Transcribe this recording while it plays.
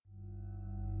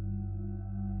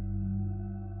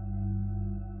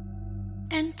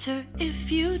Enter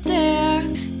if you dare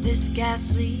this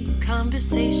ghastly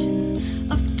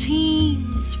conversation of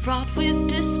teens fraught with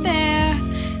despair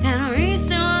and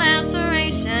recent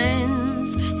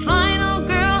lacerations. Final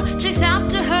girl, chase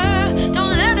after her,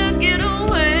 don't let her get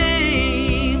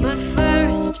away. But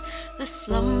first, the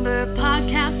Slumber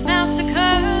Podcast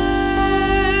Massacre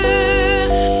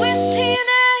with TNA.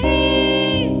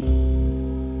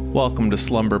 Welcome to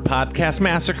Slumber Podcast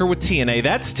Massacre with TNA.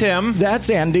 That's Tim. That's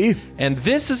Andy. And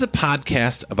this is a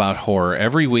podcast about horror.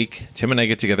 Every week, Tim and I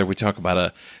get together. We talk about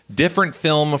a different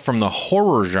film from the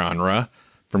horror genre,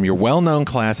 from your well-known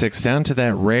classics down to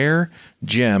that rare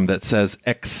gem that says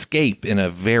escape in a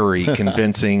very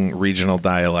convincing regional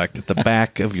dialect at the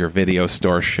back of your video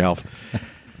store shelf.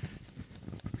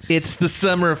 It's the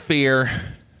summer of fear.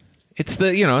 It's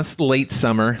it's late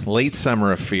summer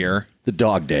of fear. The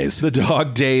dog days. The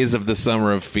dog days of the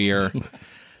summer of fear.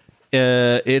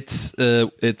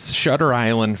 It's Shutter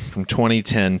Island from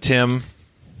 2010. Tim,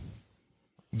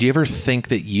 do you ever think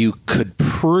that you could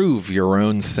prove your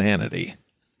own sanity?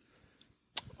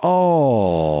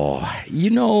 Oh,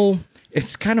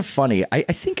 it's kind of funny. I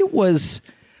think I want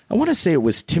to say it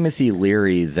was Timothy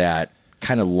Leary that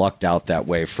kind of lucked out that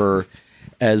way. For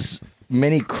as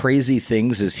many crazy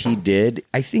things as he did,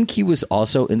 I think he was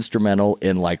also instrumental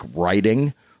in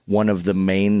writing one of the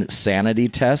main sanity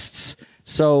tests.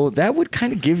 So that would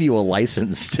kind of give you a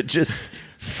license to just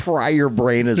fry your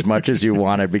brain as much as you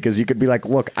wanted, because you could be like,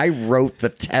 look, I wrote the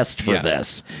test for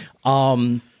this.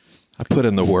 I put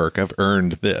in the work. I've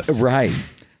earned this. Right.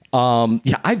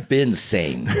 I've been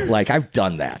sane. I've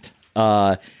done that.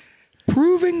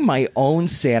 Proving my own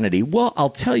sanity. Well, I'll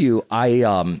tell you,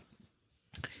 I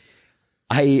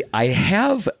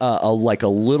have a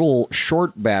little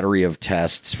short battery of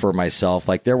tests for myself.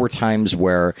 There were times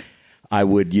where I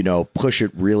would, push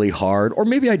it really hard, or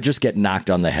maybe I'd just get knocked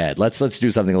on the head. Let's do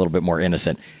something a little bit more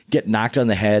innocent. Get knocked on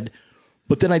the head,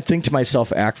 but then I'd think to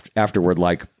myself afterward,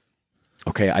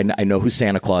 okay, I know who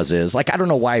Santa Claus is. I don't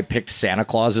know why I picked Santa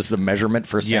Claus as the measurement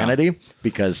for sanity,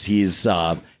 because he's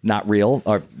not real,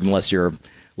 or unless you're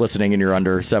listening and you're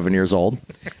under 7 years old.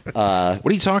 What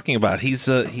are you talking about? He's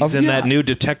in that new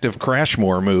Detective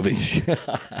Crashmore movie.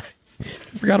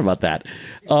 Forgot about that.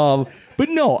 But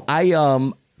no,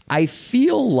 I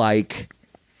feel like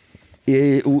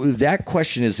that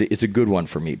question is a good one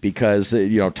for me, because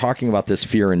talking about this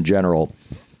fear in general,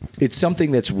 it's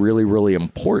something that's really, really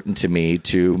important to me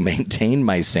to maintain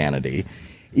my sanity,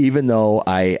 even though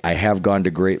I have gone to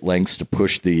great lengths to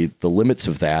push the limits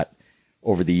of that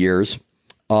over the years.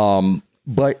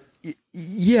 But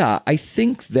yeah, I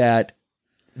think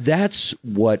that's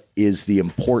what is the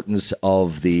importance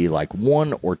of the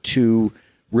one or two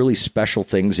really special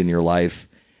things in your life,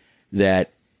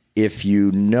 that if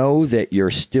you know that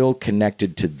you're still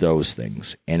connected to those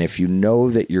things, and if you know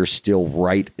that you're still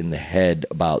right in the head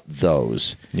about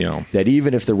those, that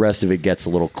even if the rest of it gets a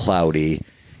little cloudy,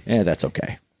 that's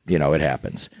okay. It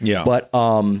happens. Yeah. But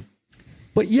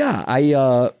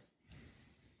yeah,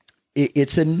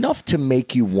 it's enough to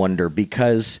make you wonder,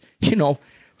 because,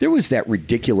 there was that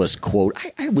ridiculous quote.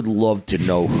 I would love to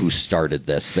know who started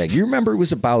this thing. You remember, it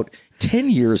was about 10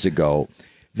 years ago,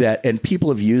 and people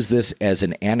have used this as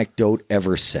an anecdote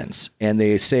ever since. And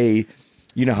they say,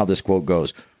 how this quote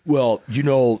goes, well,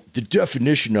 the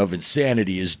definition of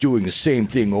insanity is doing the same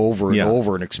thing over and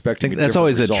over and expecting a different that's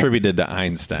always result. Attributed to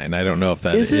Einstein. I don't know if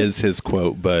that is his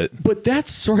quote, but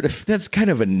that's kind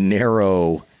of a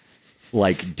narrow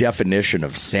definition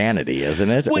of sanity, isn't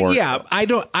it? Well,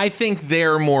 I think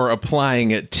they're more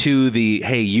applying it to the,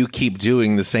 hey, you keep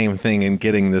doing the same thing and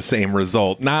getting the same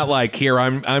result. Not here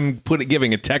I'm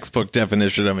giving a textbook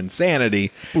definition of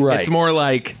insanity. Right. It's more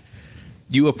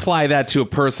you apply that to a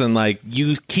person,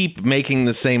 you keep making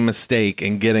the same mistake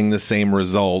and getting the same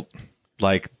result.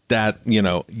 That,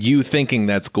 you thinking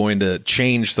that's going to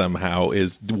change somehow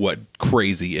is what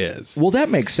crazy is. Well, that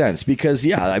makes sense, because,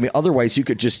 otherwise you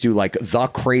could just do the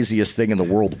craziest thing in the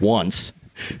world once.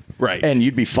 Right. And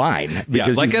you'd be fine.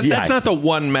 Because that's not the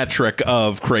one metric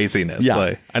of craziness.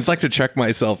 Yeah. I'd like to check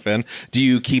myself in. Do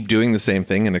you keep doing the same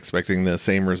thing and expecting the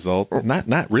same result?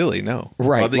 Not really, no.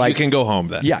 Right. Well, you can go home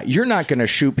then. Yeah, you're not going to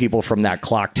shoot people from that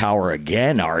clock tower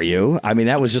again, are you? I mean,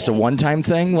 that was just a one-time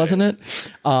thing, wasn't it?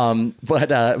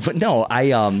 But no,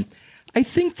 I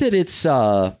think that it's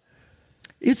a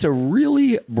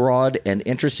really broad and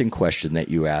interesting question that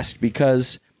you asked,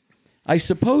 because I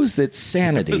suppose that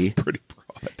sanity... That's pretty broad.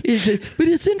 But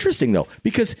it's interesting though,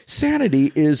 because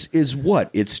sanity is what?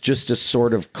 It's just a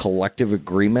sort of collective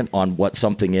agreement on what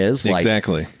something is.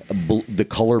 Exactly. Like the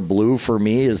color blue for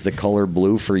me is the color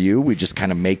blue for you. We just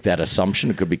kind of make that assumption.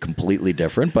 It could be completely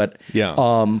different, but yeah.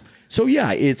 So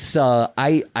yeah, it's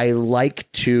I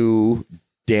like to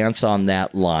dance on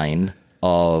that line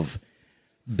of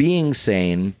being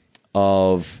sane,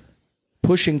 of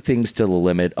pushing things to the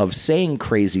limit, of saying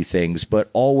crazy things, but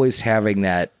always having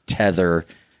that tether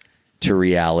to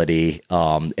reality.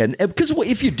 And because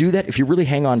if you do that, if you really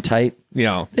hang on tight,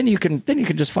 then you can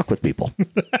just fuck with people.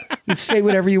 You say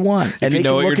whatever you want, and they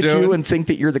can look at you and think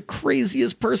that you're the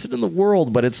craziest person in the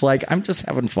world. But it's like, I'm just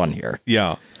having fun here.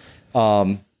 Yeah.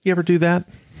 You ever do that?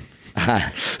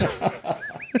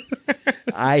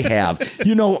 I have.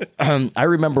 I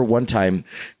remember one time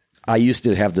I used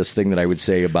to have this thing that I would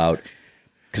say about,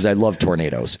 because I love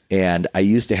tornadoes, and I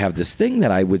used to have this thing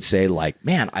that I would say like,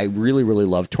 man, I really, really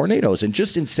love tornadoes. And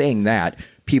just in saying that,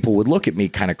 people would look at me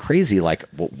kind of crazy, like,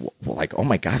 like, oh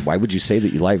my God, why would you say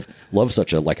that you love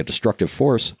such a destructive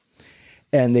force?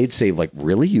 And they'd say, like,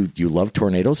 really? You love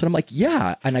tornadoes? And I'm like,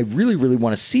 yeah. And I really, really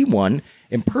want to see one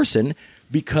in person,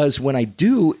 because when I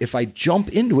do, if I jump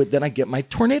into it, then I get my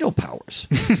tornado powers.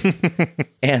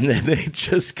 And then they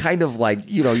just kind of like,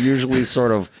 usually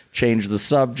sort of change the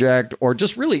subject, or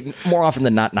just really more often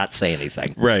than not say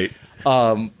anything. Right.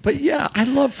 But yeah, I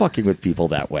love fucking with people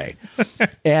that way.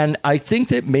 And I think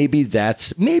that maybe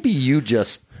you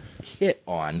just hit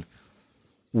on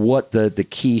what the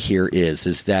key here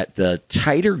is that the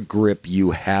tighter grip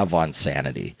you have on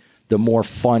sanity, the more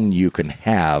fun you can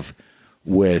have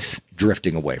with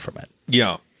drifting away from it.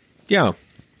 Yeah. Yeah.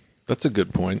 That's a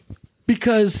good point.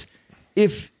 Because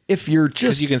if you're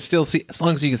just, you can still see, as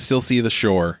long as you can still see the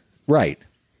shore. Right.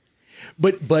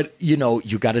 But you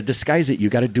got to disguise it. You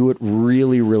got to do it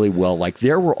really, really well. Like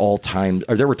there were times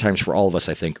for all of us,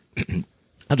 I think.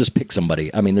 I'll just pick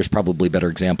somebody. I mean, there's probably better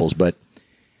examples, but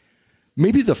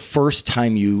maybe the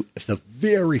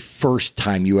very first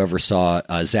time you ever saw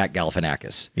Zach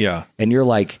Galifianakis. Yeah. And you're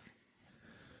like,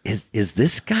 is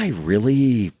this guy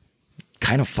really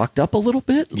kind of fucked up a little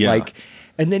bit? Yeah.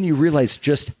 And then you realize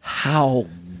just how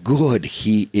good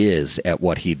he is at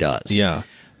what he does. Yeah.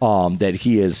 That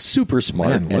he is super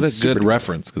smart. Man, what a good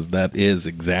reference, because that is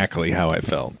exactly how I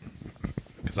felt.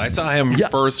 Because I saw him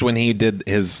first when he had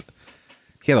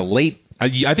a late, I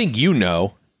think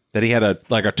that he had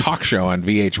a talk show on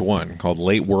VH1 called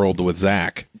Late World with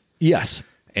Zach. Yes.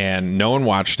 And no one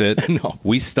watched it. No.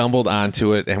 We stumbled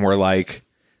onto it and we're like,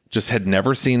 just had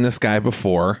never seen this guy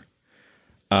before.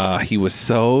 He was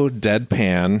so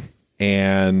deadpan,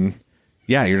 and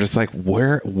yeah, you're just like,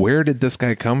 where did this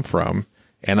guy come from?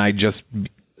 And I just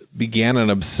began an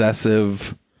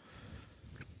obsessive,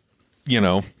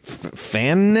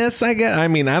 fanness, I guess. I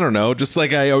mean, I don't know. Just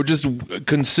like I would just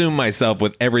consume myself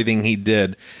with everything he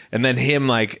did. And then him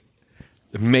like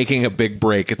making a big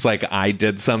break. It's like I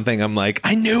did something. I'm like,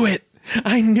 I knew it.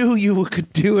 I knew you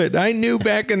could do it. I knew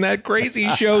back in that crazy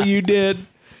show you did.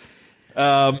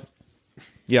 Yeah,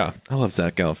 I love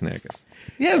Zach Galifianakis.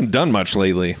 He hasn't done much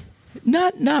lately.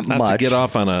 Not much. Not to get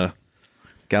off on a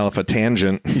Galifa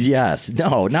tangent. Yes.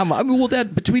 No, not much. I mean, well,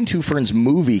 that Between Two Ferns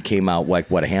movie came out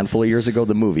a handful of years ago,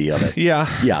 the movie of it. Yeah.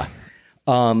 Yeah.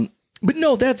 But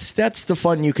no, that's the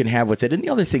fun you can have with it. And the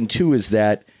other thing too is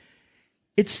that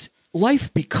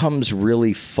life becomes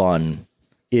really fun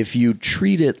if you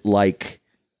treat it like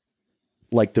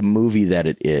the movie that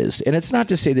it is. And it's not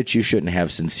to say that you shouldn't have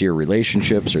sincere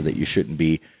relationships or that you shouldn't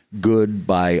be good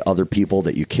by other people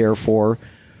that you care for.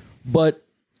 But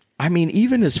I mean,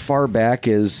 even as far back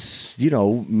as,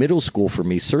 middle school for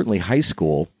me, certainly high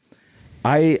school,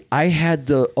 I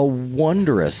had a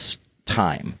wondrous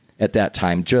time at that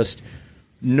time, just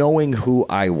knowing who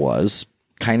I was,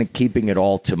 kind of keeping it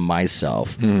all to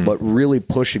myself, but really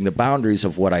pushing the boundaries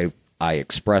of what I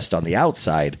expressed on the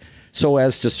outside, so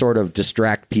as to sort of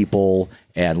distract people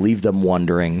and leave them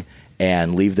wondering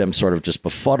and leave them sort of just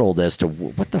befuddled as to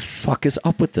what the fuck is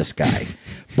up with this guy.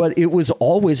 But it was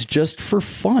always just for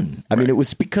fun. I mean, it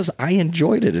was because I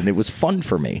enjoyed it and it was fun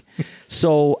for me.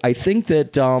 So I think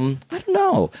that, I don't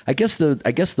know. I guess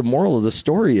the moral of the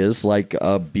story is like,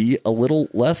 be a little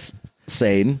less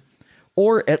sane,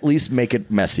 or at least make it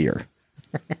messier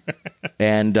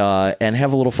and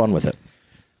have a little fun with it.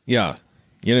 Yeah.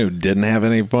 You know who didn't have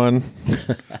any fun?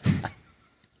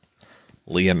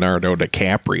 Leonardo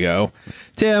DiCaprio.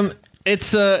 Tim,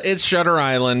 it's Shutter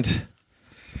Island.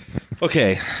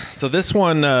 Okay, so this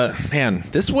one,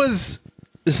 this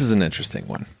is an interesting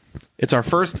one. It's our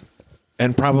first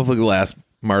and probably last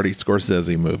Marty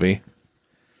Scorsese movie.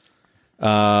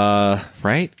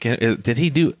 Right? Did he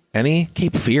do any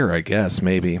Cape Fear? I guess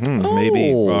maybe.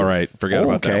 Maybe. All right. Forget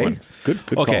about that one. Good.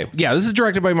 Okay. Call. Yeah. This is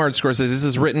directed by Martin Scorsese. This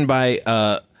is written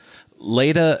by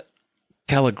Leda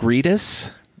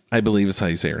Kalogridis, I believe is how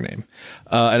you say her name.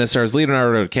 And it stars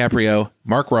Leonardo DiCaprio,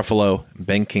 Mark Ruffalo,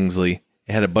 Ben Kingsley.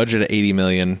 It had a budget of $80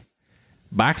 million,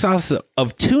 box office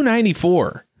of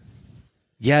 $294.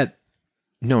 Yet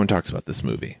no one talks about this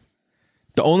movie.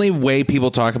 The only way people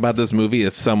talk about this movie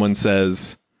if someone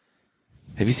says,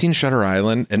 "Have you seen Shutter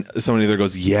Island?" and someone either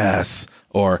goes yes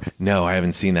or no, I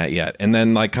haven't seen that yet, and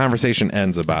then like conversation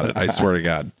ends about it. I swear to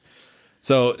God.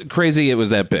 So crazy it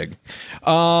was that big.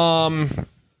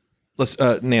 Let's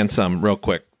nan some real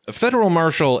quick. Federal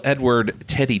Marshal Edward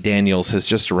Teddy Daniels has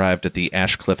just arrived at the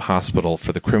Ashcliffe Hospital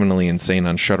for the criminally insane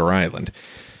on Shutter Island.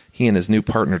 He and his new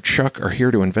partner Chuck are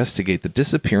here to investigate the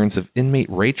disappearance of inmate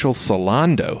Rachel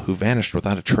Solando, who vanished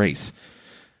without a trace.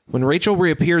 When Rachel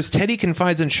reappears, Teddy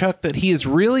confides in Chuck that he is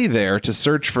really there to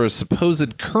search for a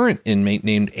supposed current inmate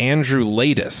named Andrew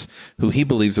Latis, who he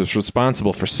believes was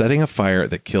responsible for setting a fire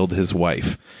that killed his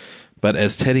wife. But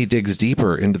as Teddy digs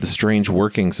deeper into the strange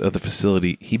workings of the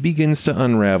facility, he begins to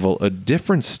unravel a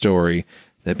different story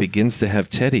that begins to have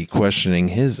Teddy questioning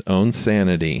his own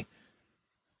sanity.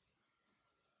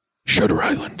 Shutter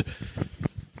Island.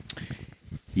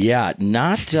 Yeah,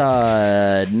 not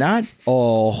a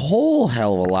whole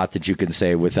hell of a lot that you can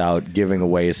say without giving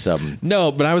away some.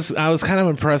 No, but I was kind of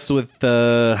impressed with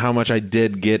how much I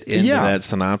did get into that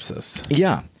synopsis.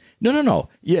 Yeah. No.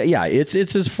 Yeah. It's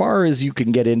as far as you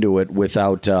can get into it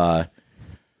without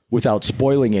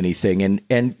spoiling anything.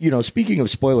 And you know, speaking of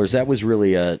spoilers, that was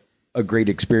really a great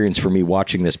experience for me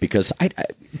watching this because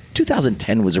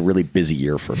 2010 was a really busy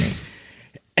year for me.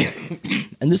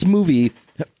 And this movie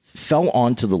fell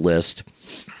onto the list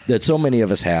that so many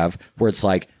of us have where it's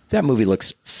like, that movie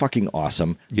looks fucking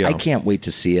awesome. Yeah. I can't wait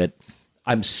to see it.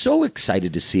 I'm so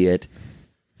excited to see it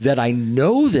that I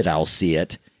know that I'll see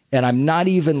it. And I'm not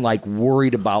even like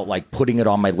worried about like putting it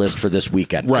on my list for this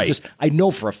weekend. Right. I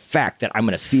know for a fact that I'm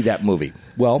going to see that movie.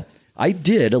 Well, I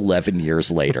did 11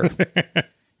 years later.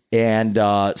 And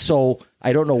so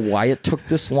I don't know why it took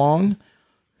this long,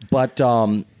 but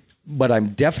I'm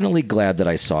definitely glad that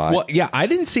I saw it. Well, yeah, I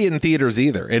didn't see it in theaters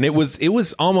either. And it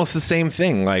was almost the same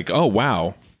thing. Like, oh,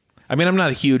 wow. I mean, I'm not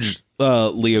a huge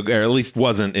Leo, or at least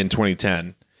wasn't in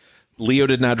 2010. Leo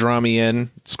did not draw me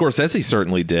in. Scorsese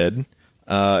certainly did.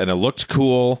 And it looked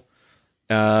cool.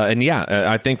 And yeah,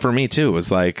 I think for me too, it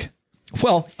was like,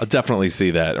 well, I'll definitely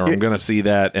see that, or I'm going to see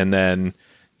that. And then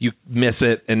you miss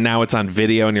it. And now it's on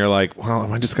video and you're like, well,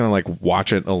 am I just going to like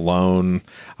watch it alone?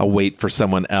 I'll wait for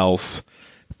someone else.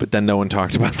 But then no one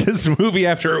talked about this movie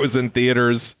after it was in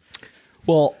theaters.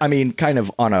 Well, I mean, kind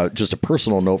of on just a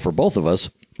personal note for both of us,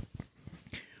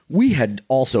 we had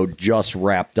also just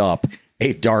wrapped up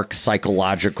a dark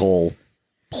psychological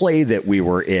play that we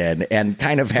were in and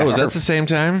kind of had was that the same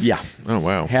time? Yeah. Oh,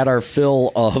 wow. Had our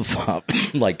fill of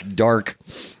like dark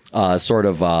sort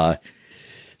of, what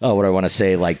do I want to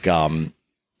say, like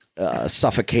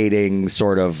suffocating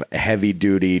sort of heavy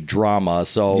duty drama.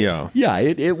 So yeah,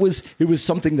 it was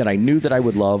something that I knew that I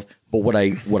would love. But what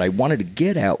I wanted to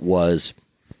get at was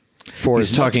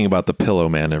he's talking about The Pillow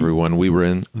Man, everyone. We were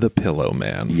in The Pillow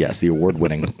Man. Yes, the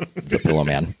award-winning The Pillow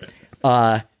Man.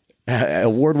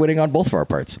 Award-winning on both of our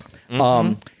parts.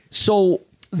 Mm-hmm. So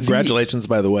congratulations,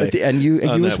 by the way, and you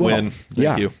as well. Win.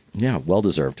 Thank you. Yeah, well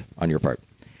deserved on your part.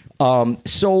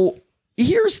 So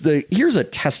here's a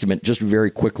testament, just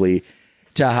very quickly,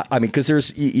 to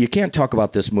because you can't talk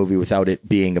about this movie without it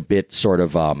being a bit sort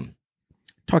of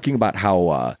talking about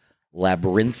how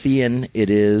labyrinthian it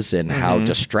is and how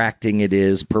distracting it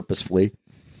is purposefully.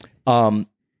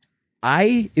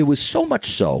 It was so much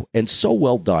so and so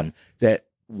well done that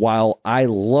while I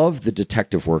love the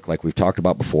detective work, like we've talked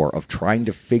about before, of trying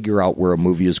to figure out where a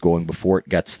movie is going before it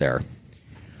gets there,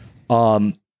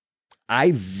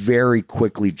 I very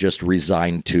quickly just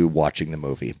resigned to watching the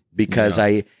movie because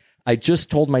I just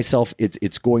told myself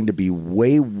it's going to be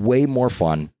way, way more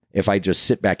fun if I just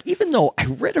sit back, even though I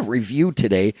read a review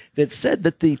today that said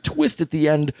that the twist at the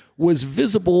end was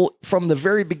visible from the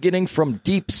very beginning from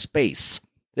deep space.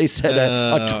 They said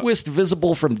a twist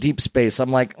visible from deep space.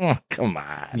 I'm like, oh, come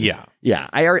on. Yeah. Yeah.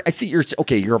 I think you're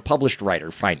okay. You're a published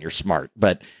writer. Fine. You're smart.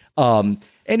 But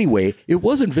anyway, it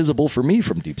wasn't visible for me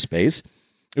from deep space.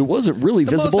 It wasn't really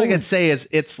visible. Most I could say is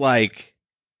it's like,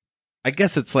 I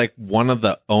guess it's like one of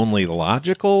the only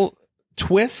logical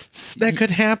twists that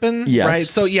could happen. Yes. Right.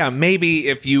 So yeah, maybe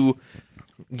if you,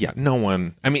 no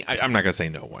one, I mean, I'm not going to say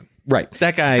no one. Right.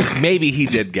 That guy, maybe he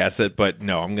did guess it, but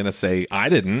no, I'm going to say I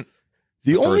didn't.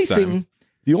 The only thing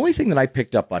The only thing that I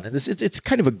picked up on, and it's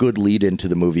kind of a good lead into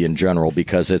the movie in general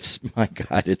because it's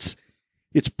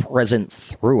present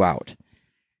throughout,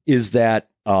 is that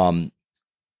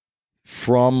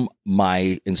from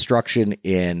my instruction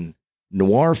in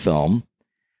noir film,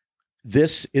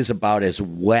 this is about as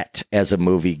wet as a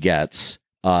movie gets.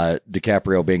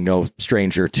 DiCaprio being no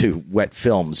stranger to wet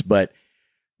films, but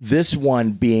this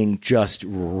one being just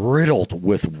riddled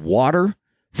with water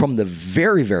from the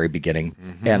very, very beginning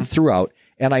and throughout.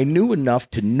 And I knew enough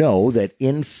to know that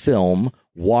in film,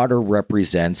 water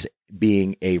represents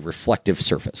being a reflective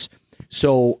surface.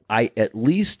 So I at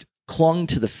least clung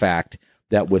to the fact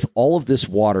that with all of this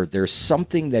water, there's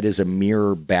something that is a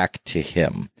mirror back to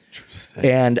him.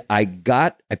 And I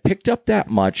picked up that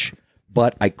much,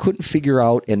 but I couldn't figure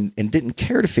out and didn't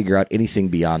care to figure out anything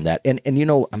beyond that. And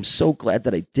I'm so glad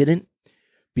that I didn't,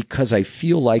 because I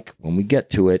feel like when we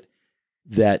get to it,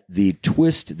 that the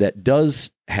twist that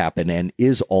does happen and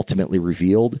is ultimately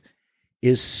revealed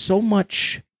is so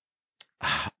much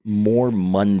more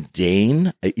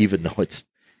mundane, even though it's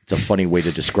a funny way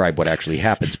to describe what actually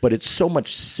happens, but it's so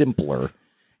much simpler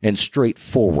and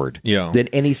straightforward than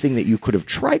anything that you could have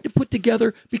tried to put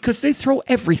together, because they throw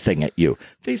everything at you.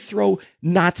 They throw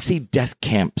Nazi death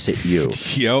camps at you.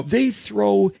 They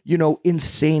throw,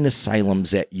 insane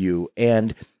asylums at you,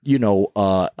 and,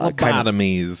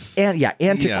 lobotomies.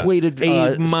 Antiquated.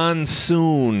 A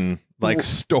monsoon. Like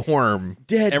storm,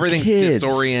 dead everything's kids,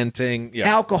 disorienting.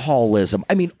 Alcoholism.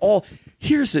 I mean,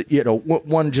 here's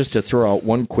one just to throw out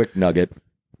one quick nugget,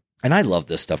 and I love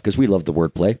this stuff because we love the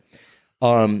wordplay.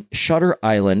 Shutter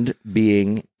Island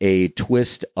being a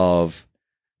twist of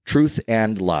truth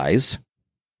and lies.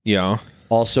 Yeah.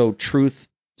 Also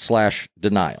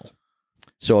truth/denial.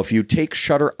 So if you take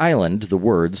Shutter Island, the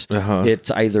words,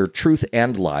 it's either truth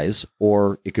and lies,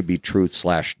 or it could be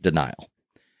truth/denial.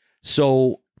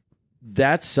 So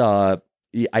that's I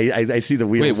see the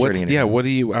wheels turning. What do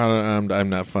you? I'm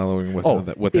not following what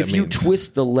that means. If you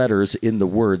twist the letters in the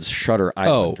words Shutter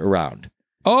Island around,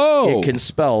 it can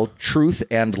spell truth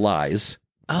and lies.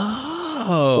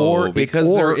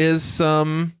 Because there is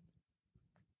some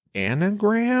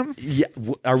anagram. Yeah,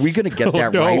 are we going to get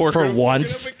that right for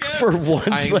once? For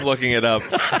once, I'm looking it up.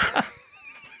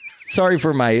 Sorry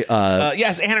for my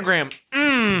yes, anagram.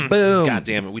 Boom. God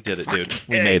damn it, we did it, dude.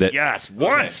 We made it. Yes,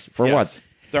 once. Okay. For once.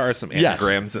 There are some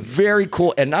anagrams. Yes, very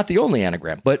cool, and not the only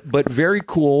anagram, but very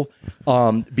cool.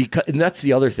 Because, and that's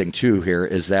the other thing too here,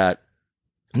 is that,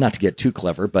 not to get too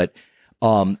clever, but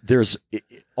there's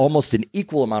almost an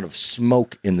equal amount of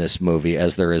smoke in this movie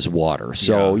as there is water.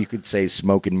 So you could say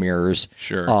smoke and mirrors,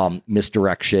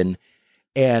 misdirection.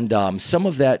 And some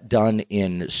of that done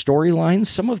in storylines,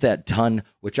 some of that done,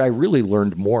 which I really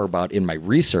learned more about in my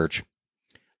research,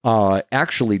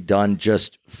 actually done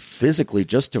just physically,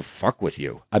 just to fuck with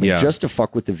you. I mean, just to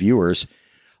fuck with the viewers.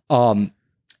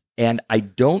 And I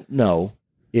don't know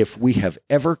if we have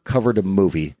ever covered a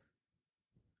movie,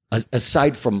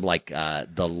 aside from like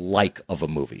the like of a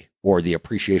movie or the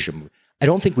appreciation. I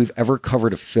don't think we've ever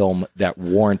covered a film that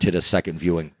warranted a second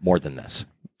viewing more than this.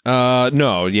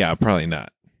 No, probably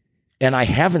not. And I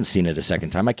haven't seen it a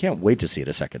second time. I can't wait to see it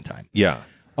a second time. Yeah.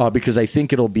 Because I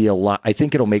think it'll be a lot. I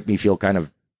think it'll make me feel kind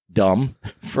of dumb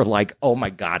for like, oh my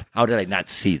God, how did I not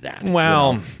see that?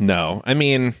 Well, no. I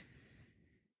mean,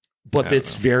 but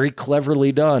it's very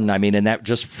cleverly done. I mean, and that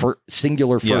just for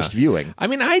singular first viewing. I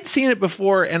mean, I'd seen it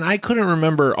before and I couldn't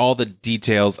remember all the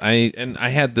details. I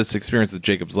had this experience with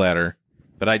Jacob's Ladder,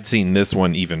 but I'd seen this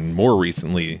one even more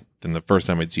recently than the first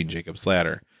time I'd seen Jacob's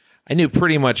Ladder. I knew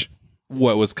pretty much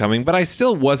what was coming, but I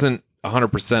still wasn't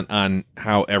 100% on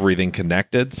how everything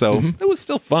connected. So it was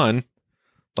still fun.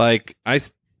 Like a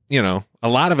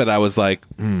lot of it I was like,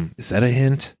 is that a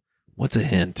hint? What's a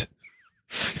hint?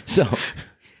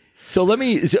 So let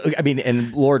me, I mean,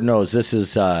 and Lord knows this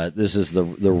is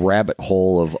the rabbit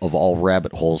hole of all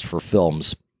rabbit holes for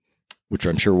films, which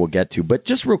I'm sure we'll get to. But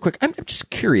just real quick, I'm just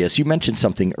curious. You mentioned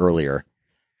something earlier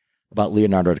about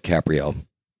Leonardo DiCaprio.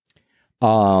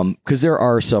 Because there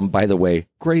are some, by the way,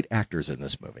 great actors in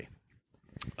this movie.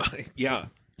 Yeah.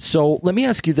 So let me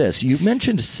ask you this. You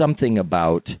mentioned something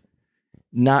about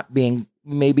not being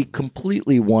maybe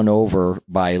completely won over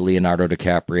by Leonardo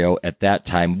DiCaprio at that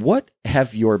time. What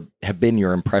have been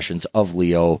your impressions of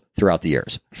Leo throughout the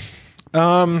years?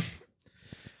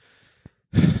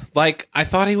 Like, I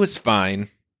thought he was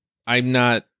fine. I'm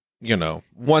not,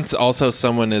 once also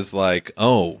someone is like,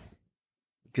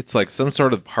 it's like some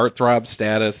sort of heartthrob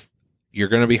status, you're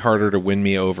going to be harder to win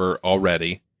me over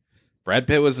already. Brad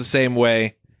Pitt was the same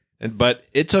way, but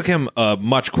it took him a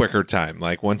much quicker time.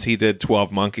 Like once he did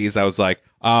 12 Monkeys, I was like,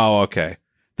 oh, okay.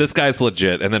 this guy's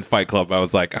legit. And then Fight Club, I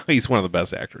was like, oh, he's one of the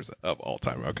best actors of all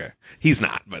time. Okay, he's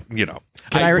not, but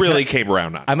I really came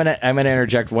around on it. I'm gonna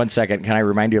interject 1 second. Can I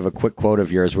remind you of a quick quote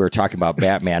of yours? We were talking about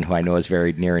Batman, who I know is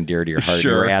very near and dear to your heart.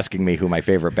 Sure. You were asking me who my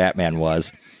favorite Batman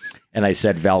was. And I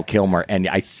said Val Kilmer, and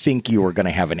I think you were going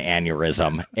to have an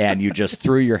aneurysm, and you just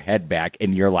threw your head back,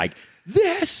 and you're like,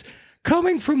 this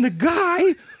coming from the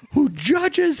guy who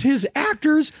judges his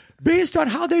actors based on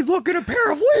how they look in a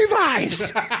pair of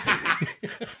Levi's.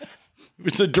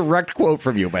 It's a direct quote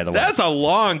from you, by the way. That's a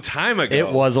long time ago.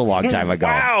 It was a long time ago.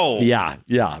 Wow.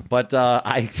 Yeah. But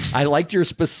I liked your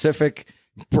specific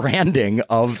branding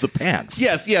of the pants.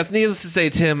 Yes. Needless to say,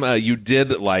 Tim, you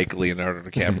did like Leonardo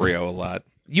DiCaprio a lot.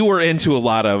 You were into a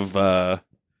lot of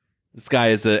this guy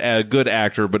is a good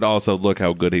actor, but also look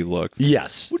how good he looks.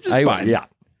 Yes. Which is fine. Yeah.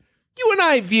 You and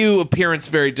I view appearance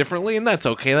very differently, and that's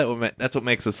okay. That's what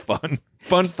makes us fun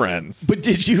friends. But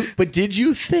did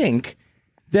you think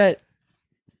that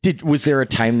was there a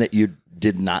time that you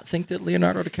did not think that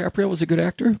Leonardo DiCaprio was a good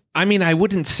actor? I mean, I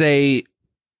wouldn't say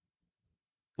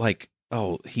like,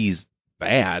 oh, he's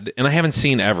bad, and I haven't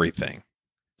seen everything.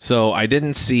 So I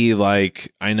didn't see I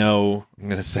didn't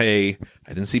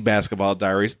see Basketball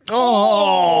Diaries.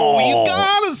 Oh, you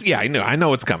got us. Yeah, I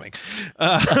know it's coming.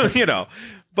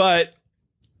 But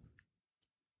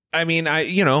I mean,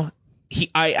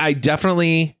 I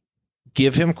definitely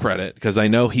give him credit because I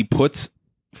know he puts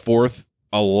forth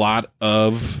a lot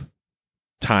of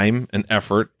time and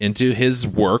effort into his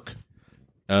work.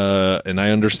 And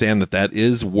I understand that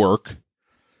is work.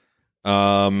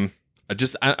 A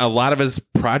lot of his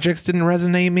projects didn't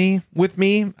resonate with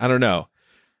me. I don't know.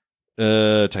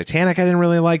 Titanic, I didn't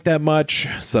really like that much.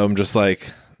 So I'm just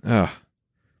like, oh,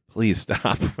 please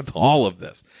stop with all of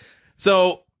this.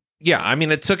 So, yeah, I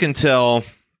mean, it took until,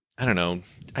 I don't know,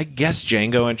 I guess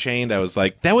Django Unchained. I was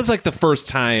like, that was like the first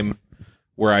time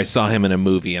where I saw him in a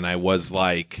movie and I was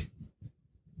like,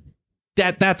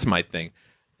 that's my thing.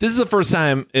 This is the first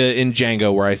time in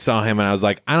Django where I saw him and I was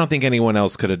like, I don't think anyone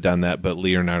else could have done that but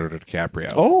Leonardo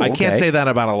DiCaprio. Oh, okay. I can't say that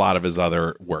about a lot of his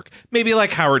other work. Maybe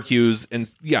like Howard Hughes. And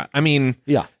yeah, I mean,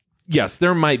 yeah, yes,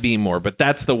 there might be more, but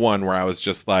that's the one where I was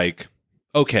just like,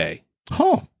 okay.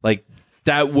 Oh, like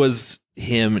that was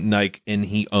him, like, and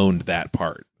he owned that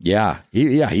part. Yeah.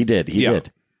 He did. He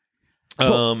did.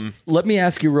 So, let me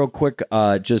ask you real quick,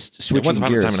 just switching Once Upon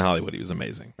gears. a Time in Hollywood, he was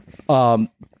amazing. Oh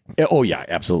yeah,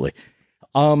 absolutely.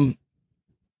 Mark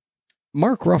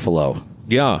Ruffalo.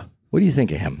 Yeah. What do you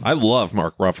think of him? I love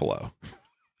Mark Ruffalo.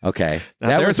 Okay. Now,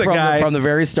 that there's was from the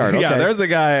very start. Okay. Yeah, there's a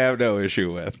guy I have no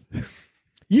issue with.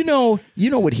 You know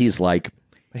what he's like.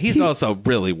 He's also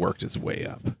really worked his way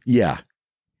up. Yeah.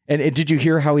 And did you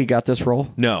hear how he got this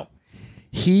role? No.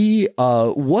 He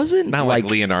wasn't not like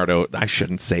Leonardo. I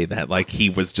shouldn't say that. Like he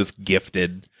was just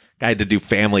gifted. Guy had to do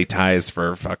Family Ties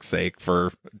for fuck's sake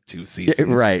for 2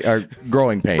 seasons. Right. Or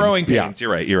Growing Pains. Growing Pains.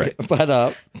 Yeah. You're right.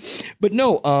 But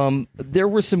no, there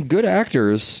were some good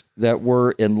actors that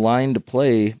were in line to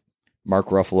play Mark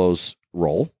Ruffalo's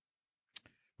role.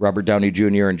 Robert Downey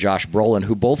Jr. and Josh Brolin,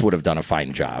 who both would have done a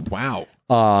fine job. Wow.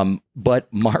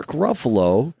 But Mark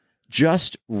Ruffalo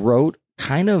just wrote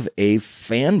kind of a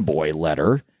fanboy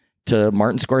letter to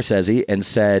Martin Scorsese and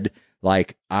said,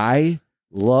 like, I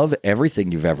love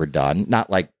everything you've ever done. Not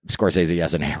like Scorsese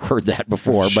hasn't heard that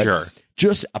before, but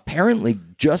just apparently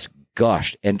just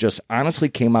gushed and just honestly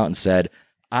came out and said,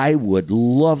 I would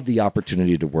love the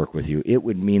opportunity to work with you. It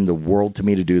would mean the world to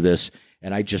me to do this.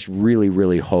 And I just really,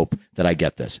 really hope that I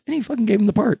get this. And he fucking gave him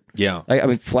the part. Yeah. I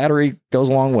mean, flattery goes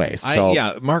a long way. So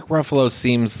Mark Ruffalo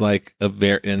seems like a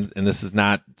very, and this is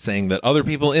not saying that other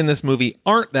people in this movie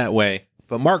aren't that way,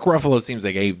 but Mark Ruffalo seems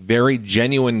like a very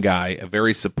genuine guy, a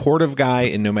very supportive guy,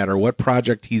 and no matter what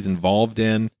project he's involved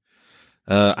in.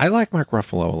 I like Mark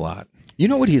Ruffalo a lot. You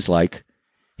know what he's like?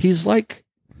 He's like,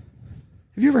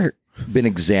 have you ever been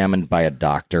examined by a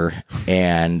doctor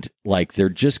and like they're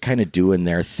just kind of doing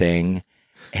their thing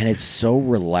and it's so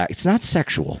relaxed. It's not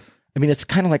sexual. I mean, it's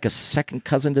kind of like a second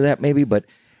cousin to that maybe, but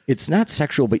it's not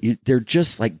sexual, but they're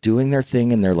just like doing their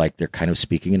thing and they're kind of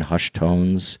speaking in hushed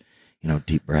tones,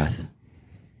 deep breath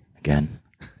again,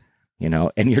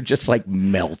 and you're just like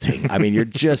melting. I mean,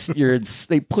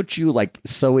 they put you like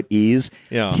so at ease.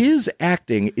 Yeah. His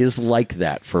acting is like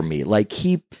that for me. Like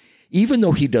even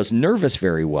though he does nervous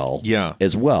very well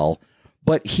as well,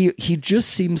 but he just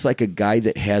seems like a guy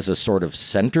that has a sort of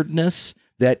centeredness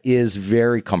that is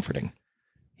very comforting.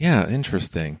 Yeah,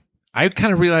 interesting. I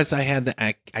kind of realized I had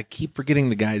I keep forgetting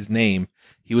the guy's name.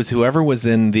 He was whoever was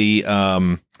in the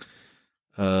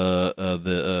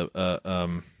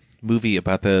movie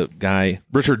about the guy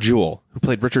Richard Jewell, who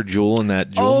played Richard Jewell in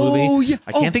that Jewell movie. Yeah.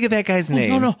 I can't think of that guy's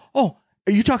name. No. Oh,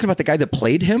 are you talking about the guy that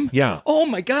played him? Yeah. Oh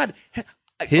my God.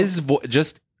 His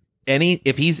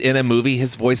if he's in a movie,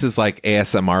 his voice is like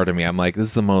ASMR to me. I'm like, this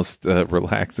is the most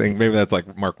relaxing. Maybe that's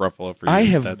like Mark Ruffalo for you. I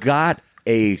have got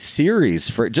a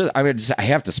series for I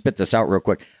have to spit this out real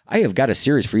quick. I have got a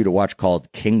series for you to watch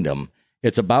called Kingdom.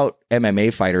 It's about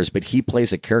MMA fighters, but he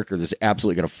plays a character that's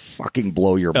absolutely going to fucking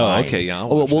blow your mind. Okay, yeah.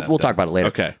 We'll talk about it later.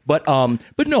 Okay, but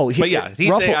no.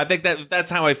 I think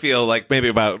that's how I feel. Like maybe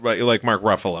about like Mark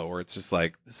Ruffalo, where it's just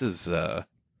like this is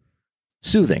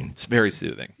soothing. It's very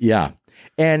soothing. Yeah,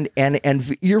 and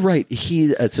you're right.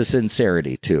 It's a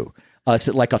sincerity too.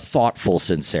 Like a thoughtful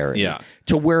sincerity. Yeah.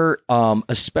 To where,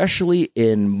 especially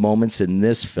in moments in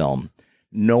this film,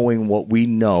 knowing what we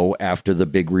know after the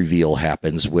big reveal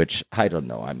happens, which I don't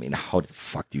know. I mean, how the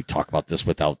fuck do you talk about this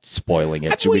without spoiling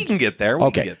it? We can get there.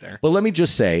 We can get there. Well, let me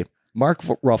just say, Mark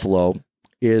Ruffalo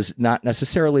is not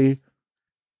necessarily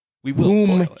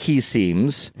whom he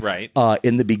seems right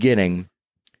in the beginning.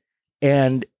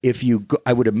 And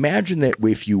I would imagine that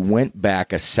if you went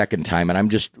back a second time, and I'm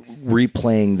just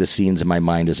replaying the scenes in my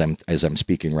mind as I'm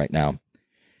speaking right now,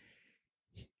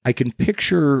 I can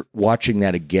picture watching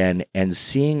that again and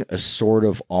seeing a sort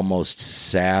of almost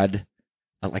sad,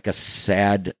 like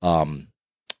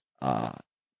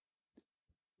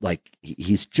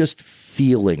he's just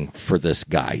feeling for this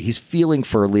guy. He's feeling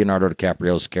for Leonardo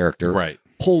DiCaprio's character, right?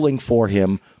 Pulling for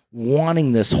him,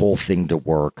 wanting this whole thing to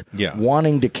work,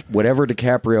 wanting to whatever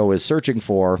DiCaprio is searching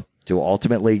for to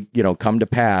ultimately, come to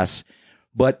pass.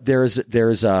 But there's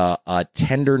a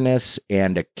tenderness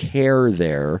and a care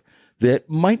there that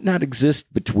might not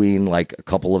exist between like a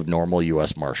couple of normal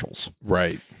U.S. Marshals.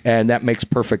 Right. And that makes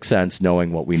perfect sense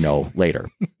knowing what we know later.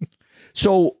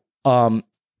 So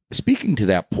speaking to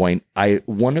that point,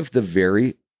 one of the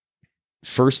very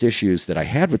first issues that I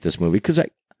had with this movie, because I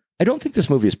don't think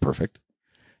this movie is perfect.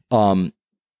 One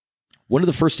of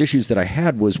the first issues that I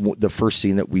had was the first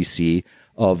scene that we see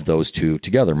of those two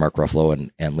together, Mark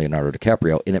Ruffalo and Leonardo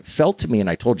DiCaprio. And it felt to me, and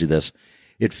I told you this,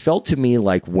 it felt to me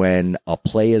like when a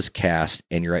play is cast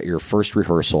and you're at your first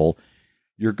rehearsal,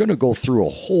 you're going to go through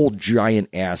a whole giant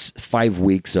ass 5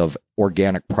 weeks of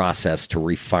organic process to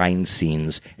refine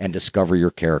scenes and discover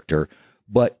your character.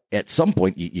 But at some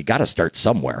point, you got to start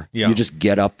somewhere. Yeah. You just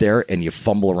get up there and you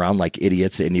fumble around like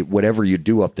idiots, and whatever you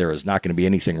do up there is not going to be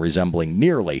anything resembling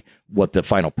nearly what the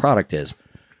final product is.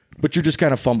 But you're just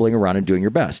kind of fumbling around and doing your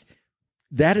best.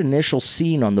 That initial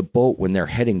scene on the boat when they're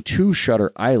heading to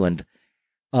Shutter Island,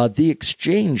 the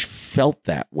exchange felt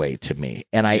that way to me.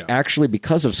 And I actually,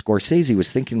 because of Scorsese,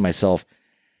 was thinking to myself,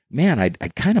 man,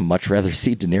 I'd kind of much rather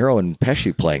see De Niro and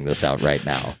Pesci playing this out right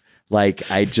now. Like,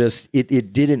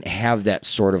 it didn't have that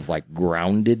sort of like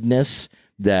groundedness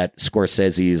that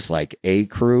Scorsese's like A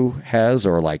crew has,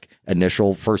 or like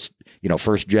initial first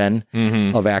gen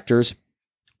of actors.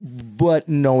 But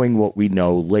knowing what we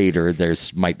know later,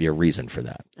 might be a reason for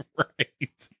that.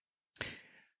 Right.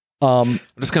 I'm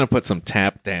just going to put some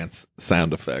tap dance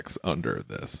sound effects under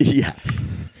this. Yeah.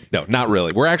 No, not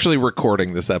really. We're actually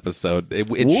recording this episode.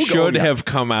 It should have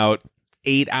come out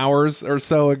 8 hours or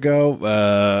so ago,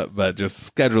 but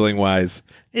just scheduling wise,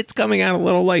 it's coming out a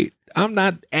little late. I'm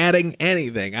not adding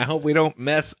anything. I hope we don't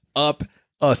mess up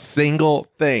a single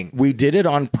thing. We did it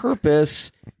on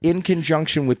purpose in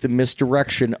conjunction with the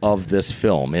misdirection of this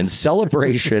film. In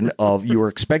celebration of, you were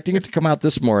expecting it to come out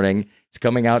this morning. It's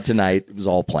coming out tonight. It was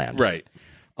all planned. Right.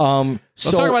 Let's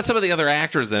talk about some of the other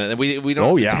actors in it. We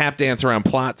don't have to tap dance around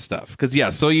plot stuff.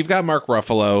 Because, so you've got Mark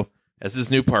Ruffalo as his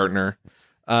new partner.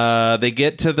 They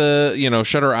get to the,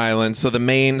 Shutter Island. So the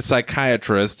main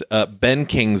psychiatrist, Ben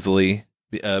Kingsley,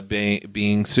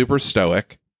 being super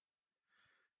stoic.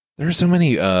 There are so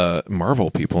many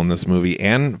Marvel people in this movie,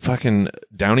 and fucking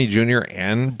Downey Jr.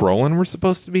 and Brolin were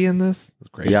supposed to be in this. It's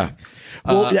crazy. Yeah.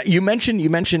 Well, you mentioned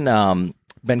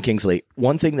Ben Kingsley.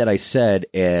 One thing that I said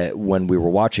when we were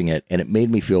watching it, and it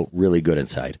made me feel really good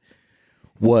inside,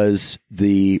 was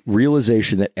the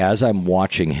realization that as I'm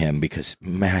watching him, because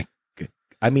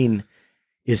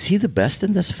is he the best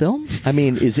in this film? I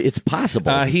mean, it's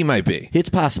possible. He might be. It's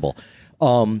possible.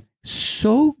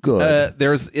 So good.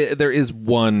 There is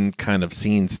one kind of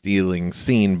scene-stealing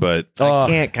scene, but I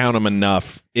can't count him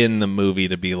enough in the movie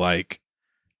to be like,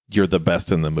 you're the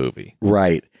best in the movie.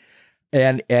 Right.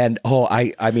 And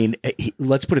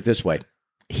let's put it this way.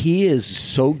 He is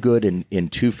so good in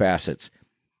two facets.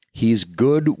 He's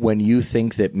good when you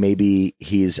think that maybe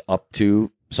he's up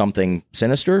to something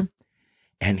sinister,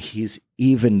 and he's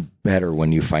even better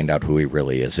when you find out who he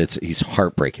really is. He's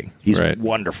heartbreaking. He's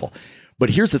wonderful. But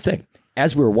here's the thing.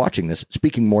 as we were watching this,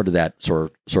 speaking more to that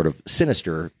sort of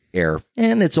sinister air,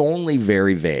 and it's only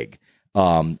very vague.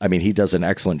 I mean, he does an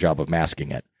excellent job of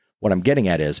masking it. What I'm getting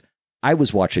at is, I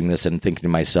was watching this and thinking to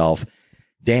myself,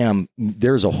 damn,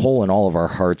 there's a hole in all of our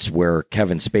hearts where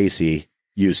Kevin Spacey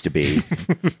used to be.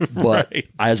 But Right.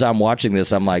 as I'm watching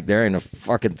this, I'm like, there ain't a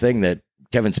fucking thing that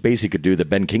Kevin Spacey could do that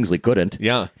Ben Kingsley couldn't.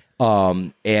 Yeah.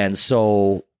 And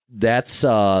so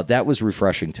that was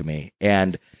refreshing to me.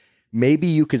 And maybe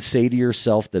you could say to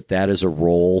yourself that is a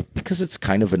role because it's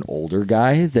kind of an older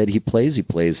guy that he plays. He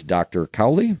plays Dr.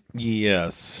 Cowley.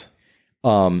 Yes.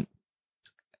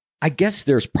 I guess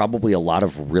there's probably a lot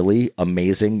of really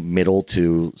amazing middle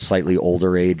to slightly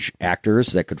older age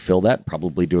actors that could fill that,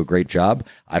 probably do a great job.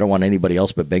 I don't want anybody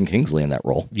else but Ben Kingsley in that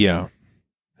role. Yeah.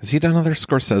 Has he done other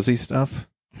Scorsese stuff?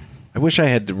 I wish I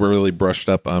had really brushed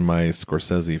up on my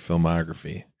Scorsese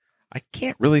filmography. I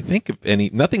can't really think of any.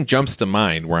 Nothing jumps to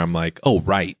mind where I'm like, oh,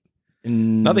 right.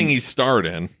 Nothing he's starred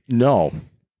in. No,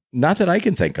 not that I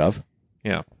can think of.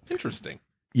 Yeah. Interesting.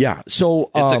 Yeah.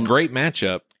 So It's a great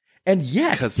matchup. and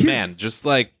yet, Because, man, just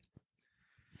like,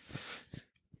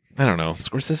 I don't know,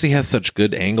 Scorsese has such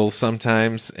good angles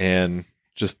sometimes, and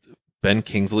just Ben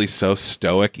Kingsley's so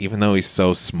stoic, even though he's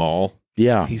so small.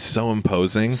 yeah, He's so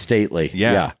imposing. stately.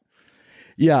 Yeah.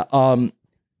 Yeah.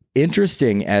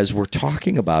 Interesting. As we're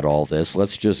talking about all this,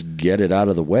 let's just get it out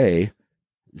of the way.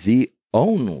 The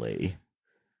only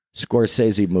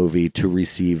Scorsese movie to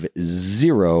receive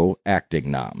 0 acting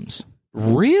noms.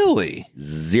 Really?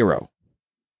 0.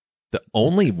 The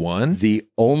only one? The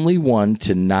only one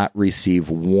to not receive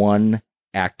 1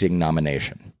 acting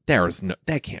nomination.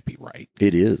 That can't be right.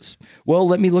 It is. Well,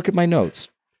 let me look at my notes,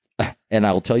 and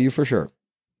I'll tell you for sure.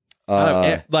 Do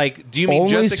you mean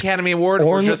only just Academy Award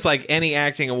or only- just like any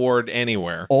acting award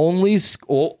anywhere? Only.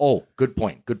 Good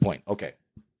point. Good point. Okay.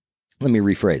 Let me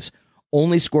rephrase.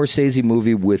 Only Scorsese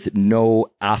movie with no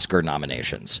Oscar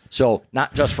nominations. So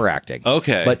not just for acting.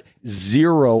 Okay. But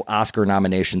 0 Oscar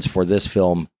nominations for this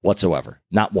film whatsoever.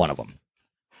 Not one of them.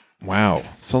 Wow.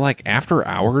 So like After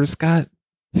Hours got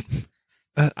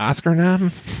an Oscar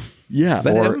nom? Yeah. Is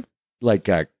that or him? like,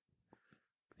 I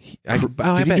did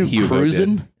bet he do Hugo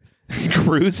Cruisin'? did.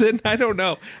 Cruisin'? I don't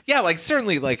know. Yeah, like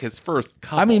certainly like his first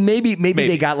couple. I mean, maybe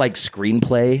they got like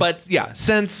screenplay. But yeah,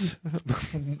 since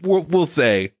we'll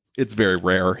say it's very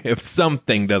rare if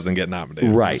something doesn't get nominated.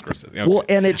 for Right. Scorsese. Okay. Well,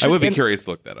 and it I would should- be and- curious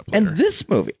to look that up later. And this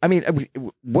movie, I mean,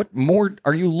 what more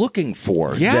are you looking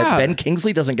for? Yeah. That Ben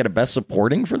Kingsley doesn't get a Best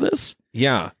Supporting for this?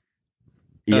 yeah.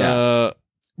 Yeah.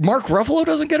 Mark Ruffalo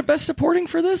doesn't get a Best Supporting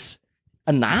for this?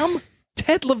 A nom?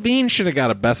 Ted Levine should have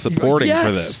got a Best Supporting Yes.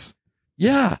 for this.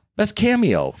 Yeah. Best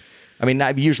cameo. I mean,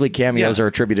 usually cameos Yeah. are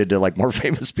attributed to like more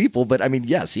famous people, but I mean,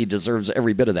 yes, he deserves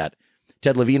every bit of that.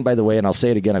 Ted Levine, by the way, and I'll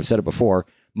say it again, I've said it before,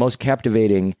 most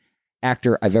captivating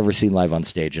actor I've ever seen live on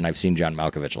stage, and I've seen John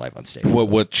Malkovich live on stage.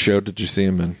 What show did you see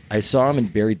him in? I saw him in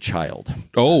Buried Child.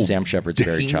 Oh, Sam Shepard's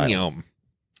Buried Child. damn.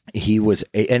 He was,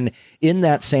 and in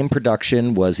that same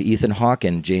production was Ethan Hawke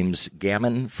and James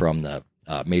Gammon from the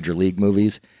Major League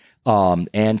movies,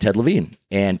 and Ted Levine.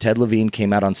 And Ted Levine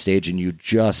came out on stage, and you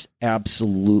just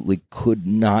absolutely could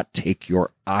not take your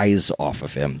eyes off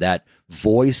of him. That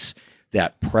voice,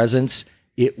 that presence,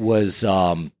 it was.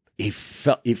 It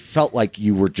felt like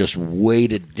you were just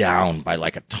weighted down by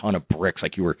like a ton of bricks,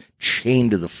 like you were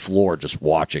chained to the floor just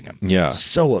watching him. Yeah.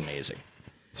 So amazing.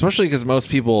 Especially because most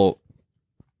people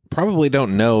probably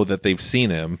don't know that they've seen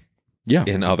him Yeah.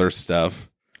 in other stuff.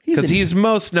 He's Because in- he's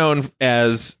most known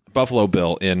as Buffalo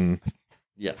Bill in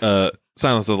Yes.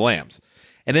 Silence of the Lambs.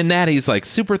 And in that, he's like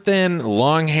super thin,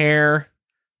 long hair.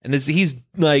 And he's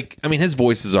like, I mean, his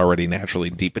voice is already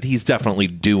naturally deep, but he's definitely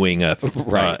doing a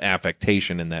Right.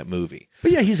 affectation in that movie.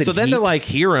 But yeah, he's a So then geek. to like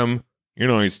hear him,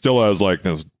 he still has like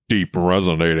this deep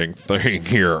resonating thing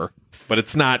here, but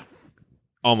it's not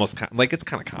almost like it's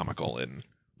kind of comical. And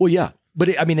Well, yeah, but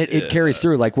it carries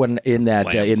through. Like when in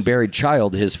that Lambs. in Buried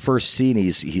Child, his first scene,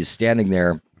 he's standing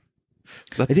there.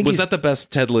 I think was he's- that the best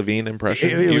Ted Levine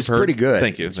impression? It you've was heard? pretty good.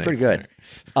 Thank you. It's pretty good.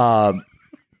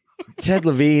 Ted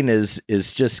Levine is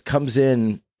just comes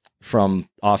in from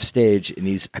off stage,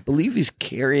 and I believe he's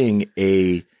carrying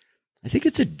I think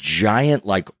it's a giant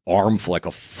like armful, like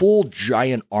a full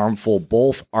giant armful,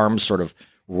 both arms sort of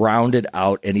rounded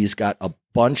out, and he's got a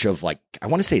bunch of like, I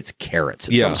want to say it's carrots.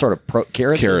 It's Yeah. some sort of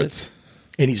carrots. is it? Carrots.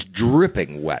 And he's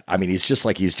dripping wet. I mean, he's just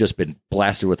like he's just been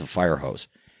blasted with a fire hose.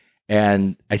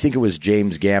 And I think it was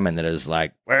James Gammon that is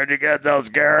like, "Where'd you get those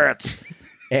carrots?"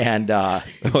 And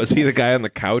Was he the guy on the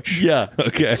couch? yeah,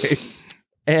 Okay.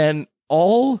 and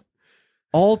all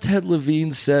Ted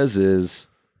Levine says is,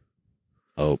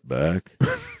 "Outback,"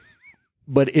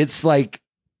 but it's like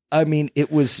I mean,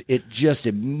 it just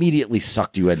immediately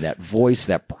sucked you in. That voice,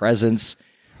 that presence.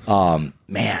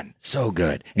 Man, so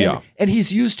good. And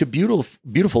he's used to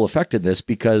beautiful effect in this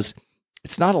because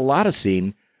it's not a lot of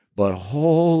scene, but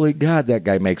holy God, that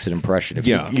guy makes an impression. If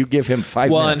you give him 5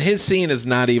 minutes. Well, and his scene is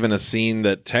not even a scene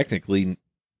that technically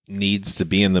needs to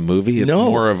be in the movie. It's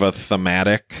more of a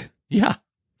thematic,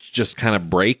 just kind of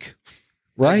break,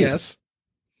 right? I guess.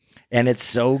 And it's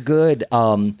so good.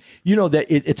 That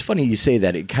it's funny you say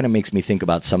that. It kind of makes me think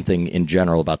about something in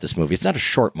general about this movie. It's not a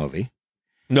short movie.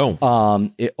 No.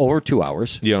 Over 2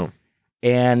 hours. Yeah.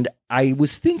 And I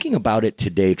was thinking about it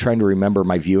today, trying to remember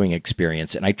my viewing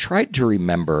experience. And I tried to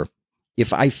remember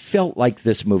if I felt like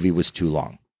this movie was too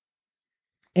long.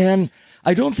 And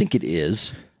I don't think it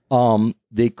is.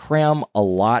 They cram a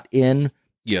lot in.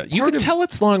 Yeah. You can tell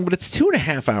it's long, but it's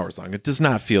 2.5 hours long. It does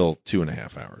not feel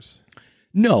 2.5 hours.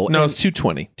 No, it's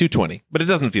 220, but it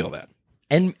doesn't feel that.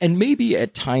 And maybe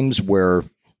at times where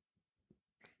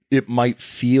it might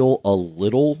feel a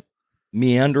little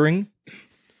meandering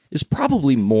is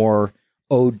probably more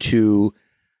owed to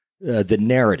the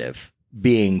narrative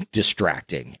being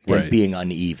distracting and being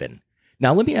uneven.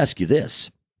 Now, let me ask you this,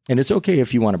 and it's okay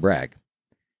if you want to brag.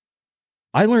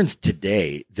 I learned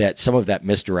today that some of that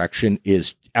misdirection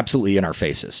is absolutely in our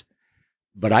faces,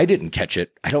 but I didn't catch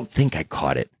it. I don't think I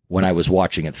caught it when I was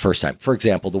watching it the first time. For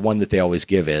example, the one that they always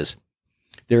give is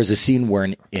there's a scene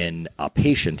where a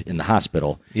patient in the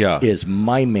hospital is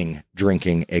miming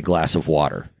drinking a glass of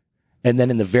water. And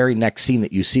then in the very next scene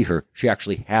that you see her, she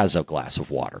actually has a glass of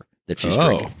water that she's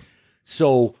drinking.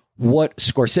 So what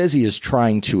Scorsese is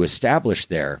trying to establish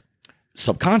there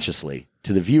subconsciously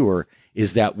to the viewer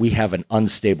is that we have an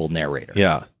unstable narrator.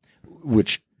 Yeah.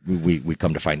 Which we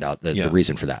come to find out the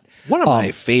reason for that. One of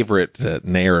my favorite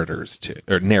narrators,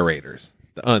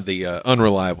 the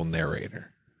unreliable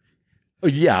narrator.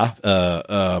 Yeah.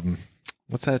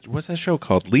 What's that show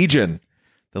called? Legion.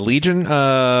 The Legion,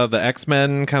 the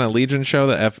X-Men kind of Legion show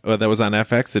that was on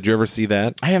FX. Did you ever see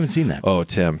that? I haven't seen that. Oh,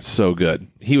 Tim, so good.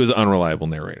 He was an unreliable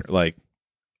narrator. Like,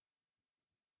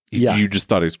 you just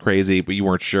thought he was crazy, but you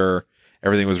weren't sure.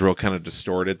 Everything was real kind of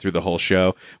distorted through the whole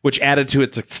show, which added to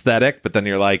its aesthetic. But then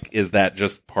you're like, is that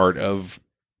just part of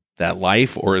that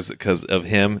life, or is it because of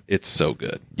him? It's so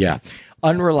good. Yeah,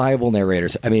 unreliable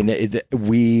narrators. I mean,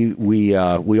 we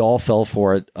all fell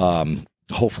for it.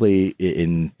 Hopefully,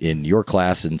 in your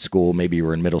class in school, maybe you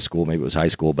were in middle school, maybe it was high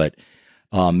school, but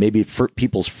maybe for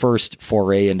people's first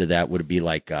foray into that would be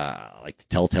like the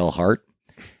Telltale Heart,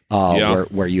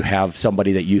 where you have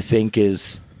somebody that you think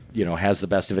is, has the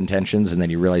best of intentions, and then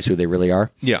you realize who they really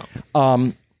are. Yeah.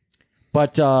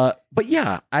 But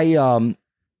yeah, I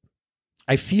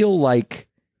feel like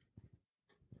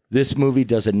this movie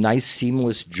does a nice,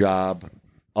 seamless job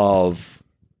of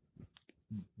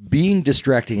being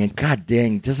distracting. And god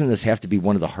dang, doesn't this have to be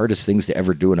one of the hardest things to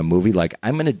ever do in a movie? Like,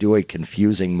 I'm going to do a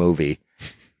confusing movie,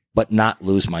 but not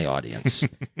lose my audience.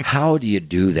 How do you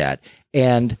do that?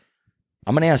 And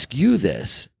I'm going to ask you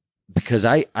this because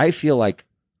I feel like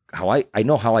I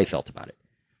know how I felt about it.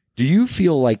 Do you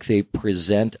feel like they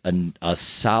present a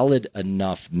solid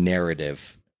enough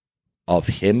narrative of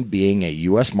him being a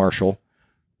U.S. Marshal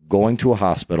going to a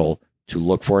hospital to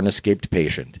look for an escaped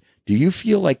patient? Do you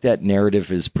feel like that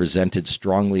narrative is presented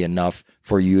strongly enough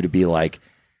for you to be like,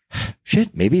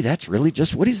 shit, maybe that's really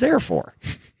just what he's there for?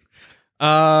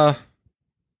 Yeah,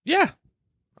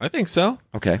 I think so.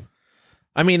 Okay.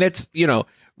 I mean, it's,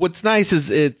 what's nice is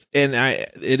it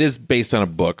is based on a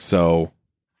book, so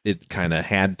it kind of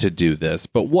had to do this.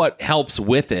 But what helps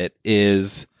with it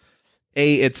is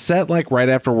it's set like right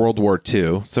after World War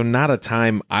II, so not a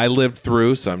time I lived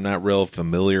through, so I'm not real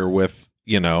familiar with,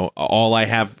 all I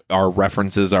have are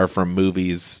references are from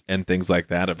movies and things like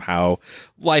that of how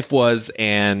life was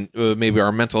and maybe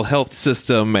our mental health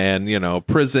system and,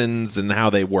 prisons and how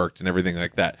they worked and everything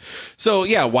like that. So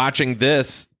yeah, watching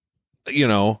this,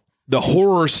 the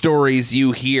horror stories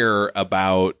you hear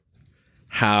about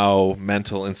how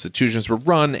mental institutions were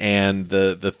run and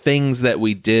the things that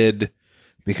we did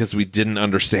because we didn't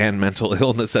understand mental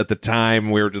illness at the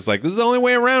time. We were just like, this is the only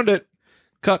way around it.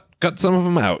 Cut some of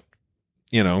them out,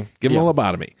 give them a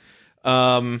lobotomy.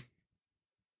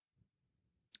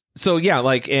 So yeah,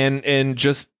 like, and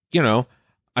just, I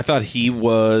thought he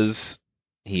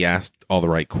asked all the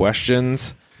right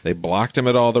questions. They blocked him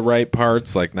at all the right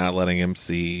parts, like not letting him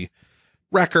see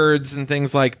records and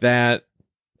things like that.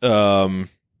 Yeah,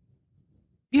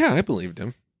 I believed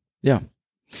him. Yeah.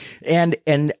 And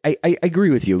I agree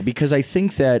with you because I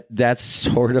think that that's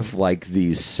sort of like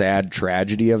the sad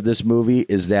tragedy of this movie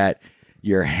is that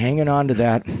you're hanging on to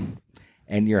that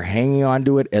and you're hanging on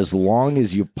to it as long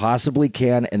as you possibly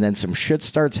can, and then some shit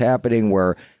starts happening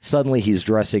where suddenly he's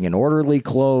dressing in orderly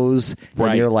clothes, Right.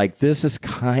 and you're like, this is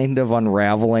kind of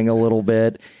unraveling a little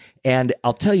bit. And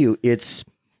I'll tell you, if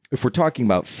we're talking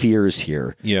about fears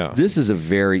here, Yeah. this is a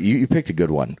very, you picked a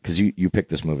good one because you picked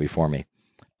this movie for me.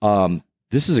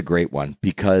 This is a great one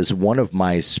because one of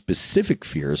my specific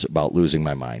fears about losing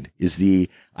my mind is the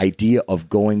idea of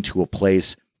going to a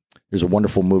place. There's a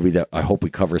wonderful movie that I hope we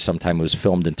cover sometime. It was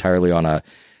filmed entirely on a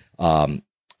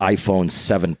iPhone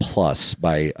 7 Plus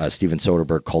by Steven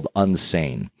Soderbergh called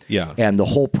Unsane. Yeah. And the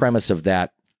whole premise of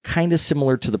that, kind of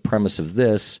similar to the premise of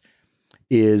this,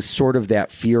 is sort of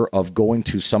that fear of going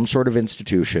to some sort of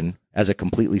institution as a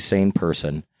completely sane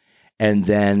person, and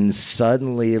then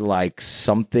suddenly like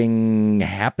something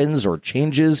happens or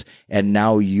changes, and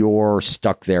now you're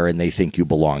stuck there and they think you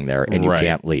belong there and you Right.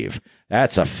 can't leave.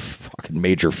 That's a fucking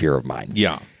major fear of mine.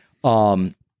 Yeah.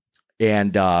 So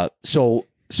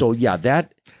yeah,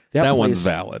 that That place- one's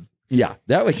valid. yeah,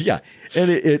 that was and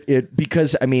it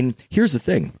because I mean, here's the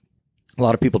thing: a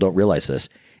lot of people don't realize this.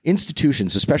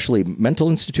 Institutions, especially mental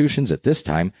institutions at this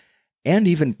time, and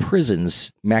even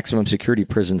prisons, maximum security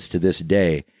prisons to this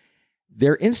day,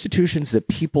 they're institutions that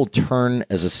people turn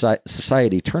as a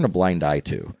society turn a blind eye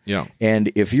to. Yeah.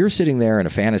 And if you're sitting there in a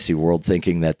fantasy world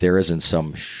thinking that there isn't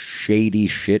some shady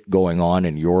shit going on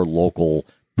in your local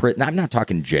prison, I'm not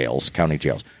talking jails, county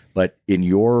jails, but in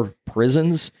your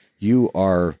prisons, you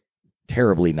are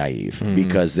terribly naive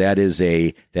because that is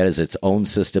its own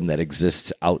system that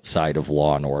exists outside of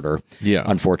law and order. Yeah.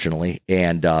 Unfortunately.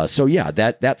 And so yeah,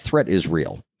 that threat is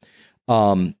real.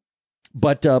 But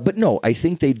no, I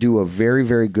think they do a very,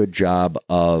 very good job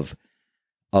of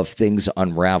things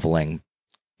unraveling.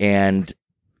 And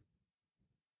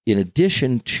in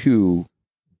addition to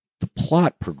the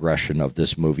plot progression of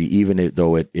this movie, even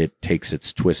though it takes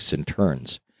its twists and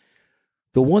turns,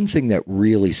 the one thing that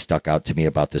really stuck out to me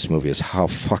about this movie is how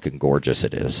fucking gorgeous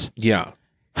it is. Yeah.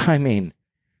 I mean,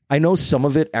 I know some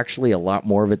of it, actually a lot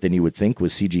more of it than you would think,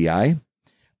 was CGI.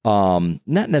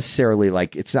 Not necessarily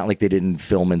like, it's not like they didn't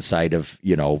film inside of,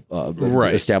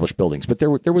 Right. established buildings, but there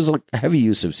was a heavy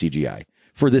use of CGI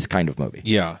for this kind of movie.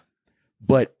 Yeah.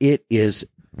 But it is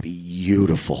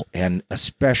beautiful, and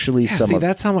especially Yeah, some of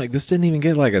that sound like this didn't even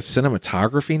get like a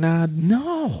cinematography nod.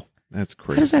 no. That's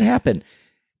crazy. How does that happen?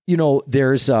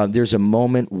 There's a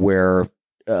moment where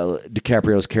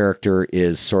DiCaprio's character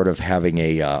is sort of having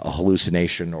a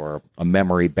hallucination or a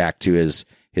memory back to his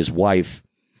wife,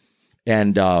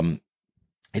 and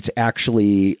it's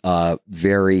actually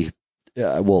very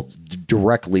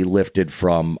directly lifted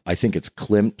from, I think it's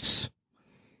Klimt's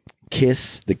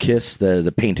The Kiss,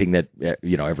 the painting that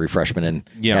every freshman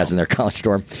has in their college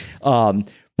dorm.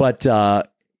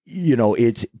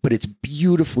 It's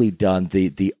beautifully done.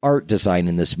 The art design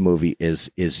in this movie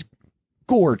is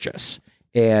gorgeous,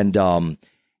 and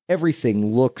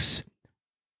everything looks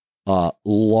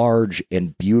large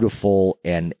and beautiful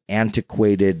and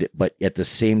antiquated, but at the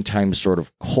same time sort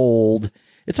of cold.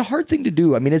 It's a hard thing to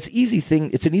do. I mean, it's an easy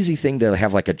thing to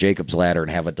have like a Jacob's Ladder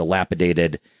and have a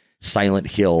dilapidated Silent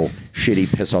Hill,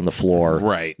 shitty piss on the floor,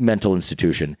 Right. mental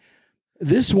institution.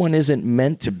 This one isn't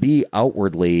meant to be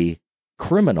outwardly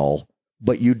criminal,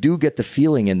 but you do get the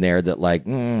feeling in there that like,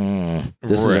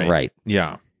 this isn't right.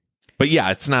 Yeah. But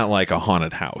yeah, it's not like a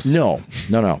haunted house. No.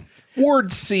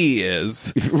 Ward C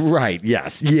is. Right.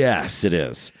 Yes, it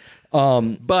is.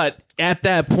 But at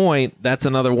that point, that's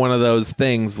another one of those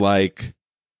things like,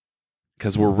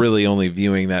 because we're really only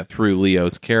viewing that through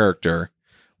Leo's character,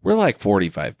 we're like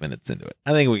 45 minutes into it.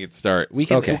 I think we could start. We'll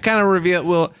kind of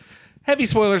reveal, heavy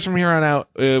spoilers from here on out.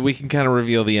 We can kind of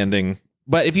reveal the ending.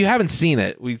 But if you haven't seen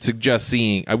it, we suggest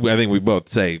seeing, I think we both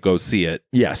say go see it.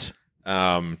 Yes.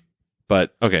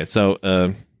 But okay, so,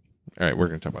 all right, we're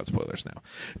going to talk about spoilers now.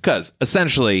 Because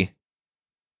essentially,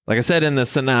 like I said in the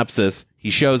synopsis, he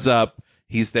shows up,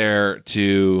 he's there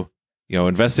to,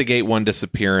 investigate one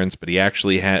disappearance, but he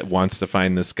actually wants to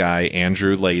find this guy,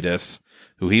 Andrew Laeddis,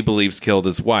 who he believes killed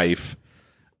his wife.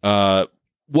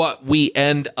 What we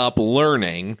end up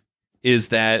learning is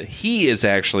that he is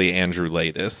actually Andrew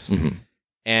Laeddis,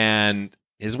 and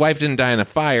his wife didn't die in a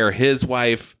fire. His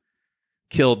wife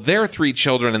killed their 3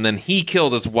 children, and then he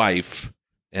killed his wife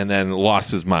and then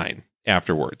lost his mind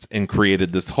afterwards and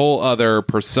created this whole other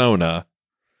persona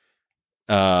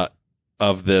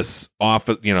of this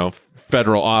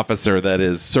federal officer that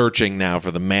is searching now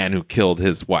for the man who killed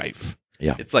his wife.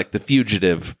 Yeah. It's like The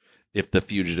Fugitive if The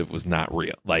Fugitive was not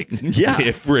real. Like,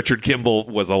 if Richard Kimball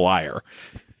was a liar.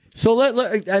 So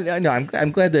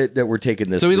I'm glad that we're taking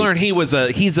this. So we learned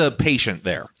he's a patient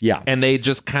there. Yeah. And they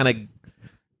just kind of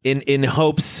in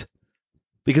hopes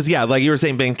Because, yeah, like you were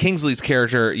saying, Ben Kingsley's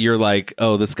character, you're like,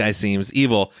 oh, this guy seems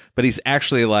evil. But he's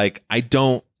actually like, I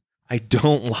don't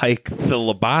like the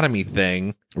lobotomy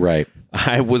thing. Right.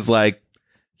 I was like,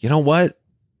 you know what?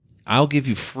 I'll give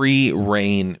you free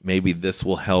reign. Maybe this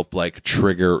will help like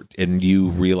trigger and you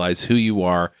realize who you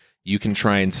are. You can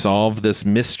try and solve this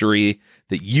mystery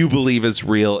that you believe is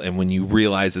real. And when you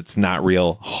realize it's not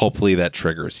real, hopefully that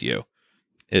triggers you.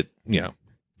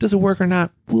 Does it work or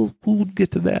not? We'll get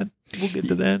to that. We'll get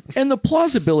to that. And the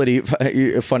plausibility,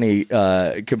 funny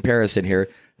comparison here,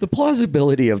 the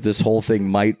plausibility of this whole thing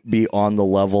might be on the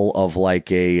level of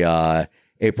like a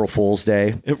April Fool's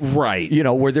Day. Right.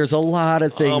 Where there's a lot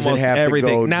of things Almost that have everything.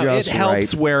 to go Now, just it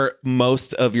helps right. where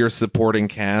most of your supporting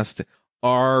cast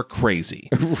are crazy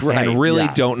Right, and really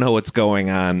yeah. don't know what's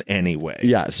going on anyway.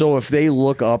 Yeah, so if they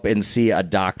look up and see a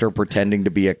doctor pretending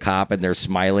to be a cop and they're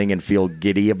smiling and feel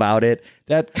giddy about it,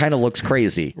 that kind of looks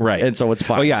crazy. Right. And so it's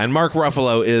fine. Oh, yeah, and Mark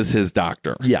Ruffalo is his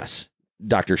doctor. Yes,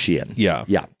 Dr. Sheehan. Yeah.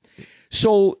 Yeah.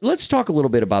 So let's talk a little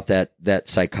bit about that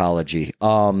psychology.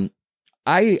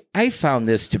 I found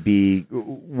this to be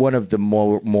one of the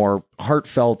more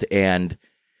heartfelt and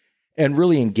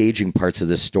really engaging parts of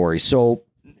this story. So,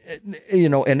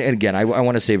 and again, I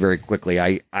want to say very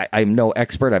quickly, I'm no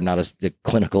expert. I'm not a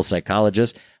clinical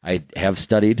psychologist. I have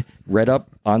read up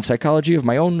on psychology of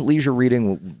my own leisure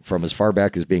reading from as far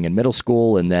back as being in middle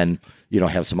school, and then,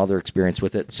 have some other experience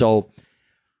with it. So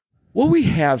what we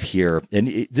have here,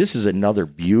 and this is another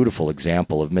beautiful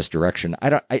example of misdirection.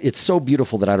 It's so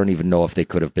beautiful that I don't even know if they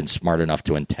could have been smart enough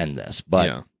to intend this, but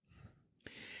Yeah.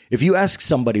 if you ask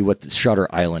somebody what the Shutter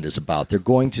Island is about, they're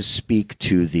going to speak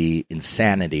to the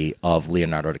insanity of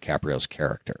Leonardo DiCaprio's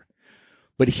character.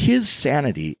 But his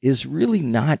sanity is really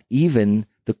not even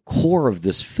the core of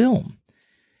this film.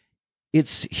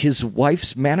 It's his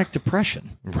wife's manic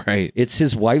depression. Right. It's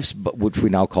his wife's, which we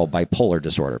now call bipolar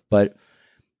disorder. But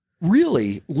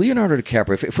really, Leonardo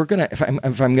DiCaprio,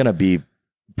 if I'm gonna be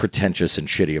pretentious and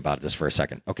shitty about this for a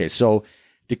second. Okay, so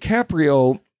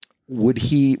DiCaprio, would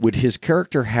his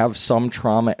character have some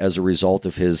trauma as a result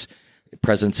of his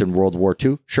presence in World War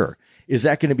II? Sure. Is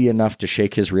that going to be enough to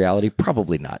shake his reality?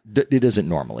 Probably not. It isn't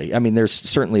normally. I mean, there's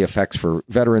certainly effects for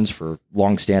veterans for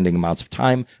long-standing amounts of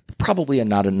time, but probably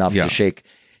not enough to shake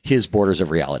his borders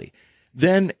of reality.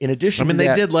 Then, in addition, I mean,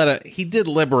 to that, he did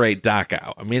liberate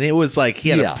Dachau. I mean, it was like he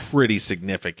had a pretty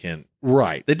significant.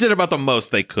 Right. They did about the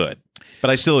most they could, but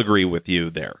I still agree with you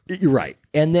there. You're right.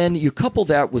 And then you couple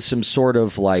that with some sort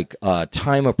of like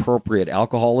time-appropriate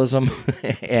alcoholism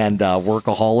and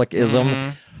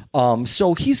workaholicism.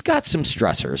 So he's got some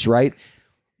stressors, right?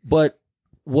 But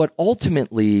what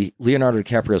ultimately Leonardo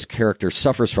DiCaprio's character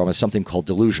suffers from is something called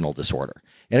delusional disorder.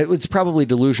 And it's probably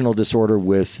delusional disorder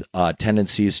with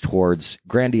tendencies towards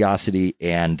grandiosity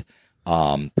and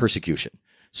persecution.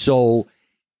 So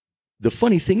the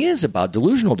funny thing is about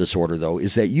delusional disorder, though,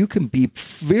 is that you can be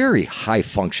very high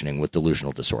functioning with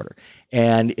delusional disorder.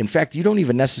 And in fact, you don't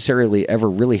even necessarily ever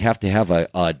really have to have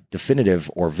a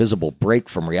definitive or visible break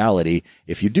from reality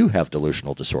if you do have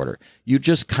delusional disorder. You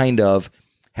just kind of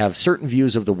have certain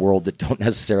views of the world that don't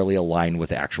necessarily align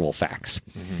with actual facts.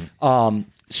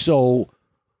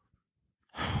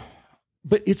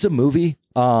 But it's a movie.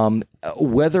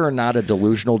 Whether or not a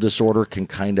delusional disorder can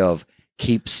kind of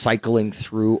keep cycling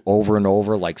through over and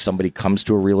over, like somebody comes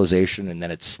to a realization and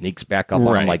then it sneaks back up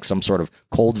on them like some sort of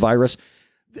cold virus.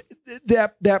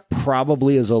 That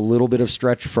probably is a little bit of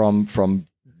stretch from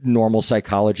normal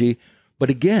psychology. But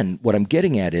again, what I'm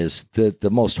getting at is the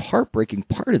most heartbreaking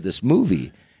part of this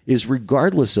movie is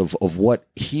regardless of what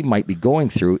he might be going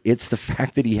through, it's the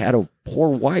fact that he had a poor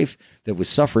wife that was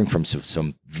suffering from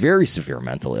some very severe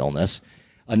mental illness,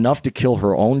 enough to kill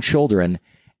her own children,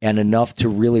 and enough to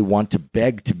really want to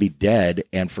beg to be dead,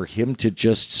 and for him to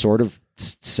just sort of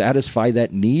satisfy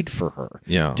that need for her.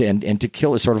 Yeah. And to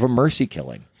kill her, sort of a mercy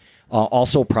killing.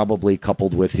 Also probably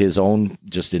coupled with his own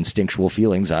just instinctual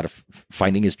feelings out of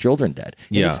finding his children dead.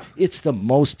 And Yeah. it's the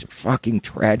most fucking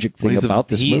tragic thing about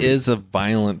this movie. He is a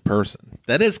violent person.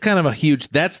 That is kind of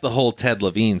that's the whole Ted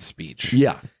Levine speech.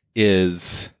 Yeah.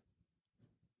 Is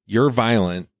you're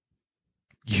violent.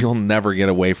 You'll never get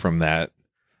away from that.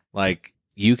 Like,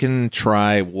 you can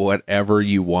try whatever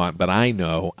you want, but I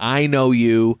know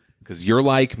you because you're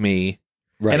like me.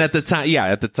 Right. And at the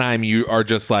time you are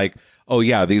just like, oh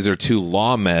yeah, these are two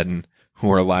lawmen who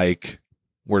are like,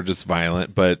 we're just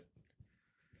violent. But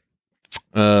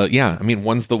I mean,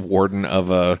 one's the warden of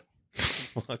a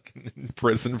fucking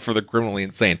prison for the criminally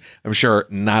insane. I'm sure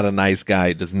not a nice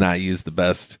guy, does not use the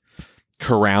best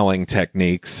corralling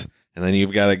techniques. And then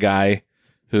you've got a guy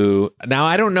who, now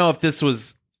I don't know if this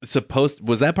was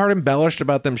was that part embellished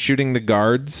about them shooting the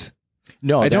guards?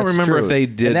 No, I don't remember if they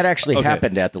did. And that actually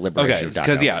happened at the Liberation. Okay,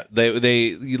 because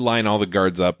they line all the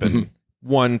guards up, and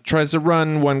one tries to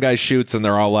run, one guy shoots, and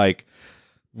they're all like,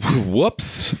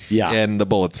 "Whoops!" Yeah, and the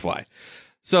bullets fly.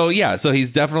 So so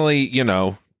he's definitely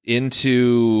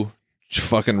into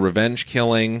fucking revenge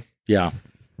killing. Yeah.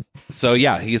 So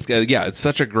he's it's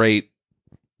such a great,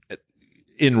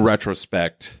 in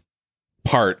retrospect,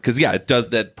 part, because it does,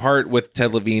 that part with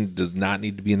Ted Levine does not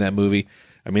need to be in that movie.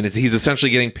 I mean, he's essentially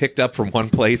getting picked up from one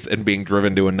place and being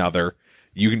driven to another.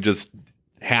 You can just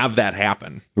have that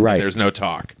happen. Right. There's no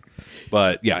talk.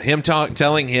 But him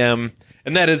telling him,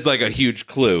 and that is like a huge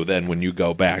clue. Then when you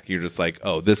go back, you're just like,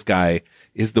 oh, this guy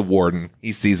is the warden.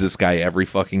 He sees this guy every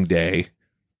fucking day.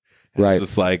 Right. It's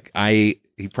just like,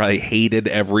 he probably hated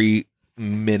every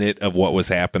minute of what was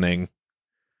happening.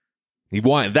 He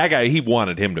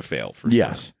wanted him to fail. For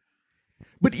yes. Sure.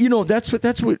 But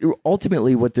that's what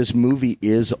ultimately what this movie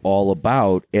is all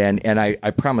about, and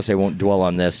I promise I won't dwell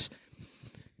on this,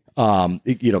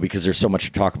 because there's so much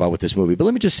to talk about with this movie. But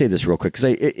let me just say this real quick,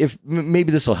 because if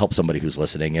maybe this will help somebody who's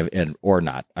listening, and or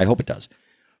not. I hope it does.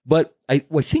 But I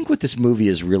think what this movie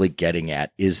is really getting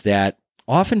at is that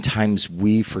oftentimes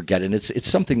we forget, and it's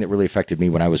something that really affected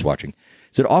me when I was watching,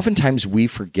 is that oftentimes we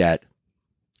forget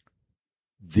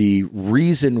the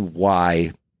reason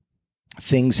why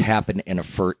things happen in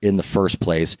the first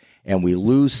place, and we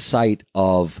lose sight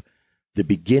of the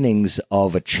beginnings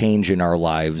of a change in our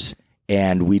lives,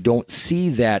 and we don't see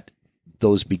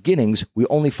those beginnings. We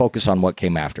only focus on what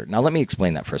came after. Now, let me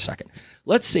explain that for a second.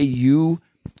 Let's say you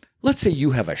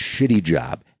have a shitty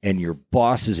job, and your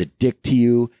boss is a dick to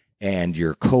you, and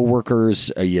your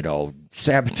coworkers,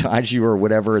 sabotage you or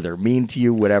whatever. They're mean to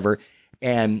you, whatever.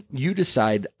 And you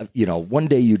decide, one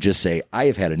day you just say, I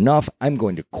have had enough. I'm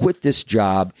going to quit this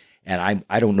job, and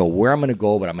I don't know where I'm going to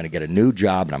go, but I'm going to get a new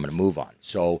job, and I'm going to move on.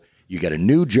 So you get a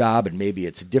new job, and maybe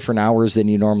it's different hours than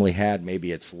you normally had.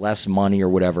 Maybe it's less money or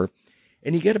whatever.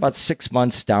 And you get about 6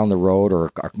 months down the road,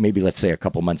 or maybe let's say a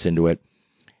couple months into it,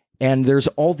 and there's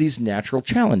all these natural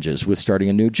challenges with starting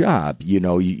a new job.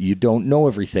 You don't know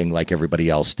everything like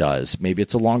everybody else does. Maybe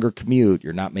it's a longer commute.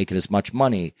 You're not making as much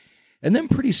money. And then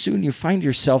pretty soon you find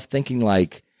yourself thinking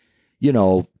like,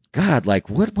 God, like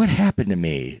what happened to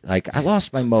me? Like I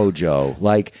lost my mojo.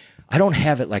 Like I don't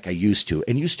have it like I used to.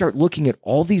 And you start looking at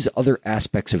all these other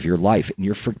aspects of your life, and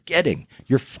you're fucking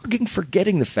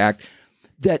forgetting the fact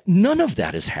that none of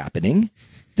that is happening.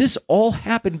 This all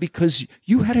happened because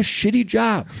you had a shitty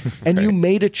job and you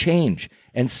made a change,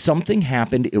 and something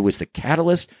happened. It was the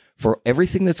catalyst for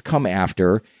everything that's come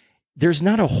after. There's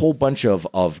not a whole bunch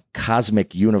of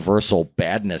cosmic universal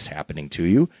badness happening to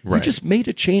you. Right. You just made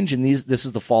a change, and this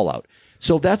is the fallout.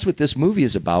 So that's what this movie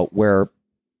is about, where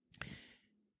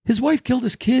his wife killed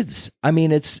his kids. I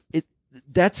mean,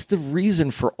 that's the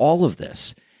reason for all of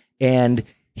this. And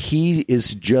he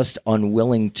is just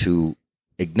unwilling to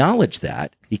acknowledge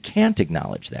that. He can't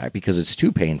acknowledge that because it's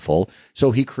too painful.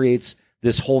 So he creates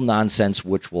this whole nonsense,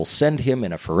 which will send him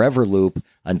in a forever loop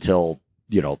until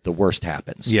the worst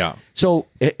happens. Yeah. So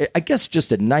I guess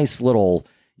just a nice little,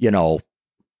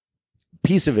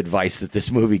 piece of advice that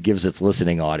this movie gives its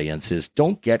listening audience is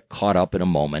don't get caught up in a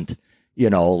moment,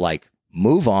 like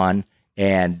move on,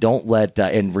 and don't let,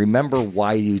 and remember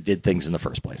why you did things in the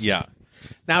first place. Yeah.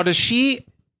 Now,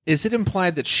 is it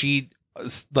implied that she,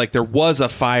 like there was a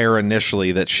fire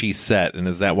initially that she set, and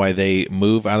is that why they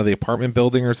move out of the apartment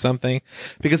building or something?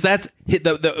 Because that's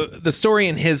the story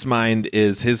in his mind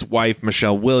is his wife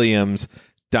Michelle Williams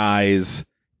dies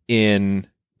in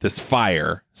this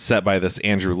fire set by this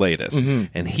Andrew Laeddis,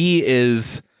 and he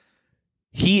is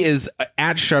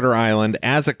at Shutter Island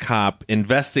as a cop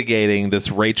investigating this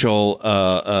Rachel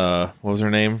what was her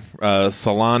name,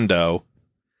 Solando,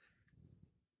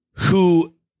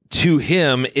 who to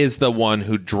him is the one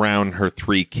who drowned her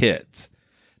 3 kids.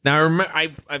 Now I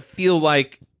feel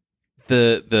like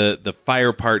the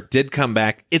fire part did come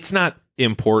back. It's not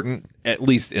important, at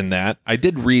least in that. I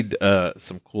did read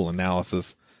some cool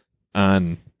analysis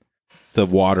on the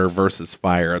water versus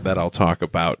fire that I'll talk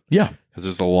about. Yeah, because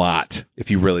there's a lot if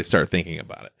you really start thinking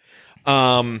about it.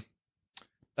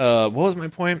 What was my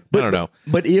point? I don't know.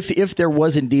 But if there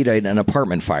was indeed an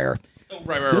apartment fire,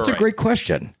 that's a great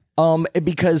question.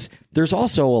 Because there's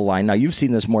also a line, now you've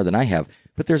seen this more than I have,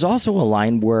 but there's also a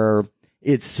line where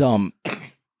it's the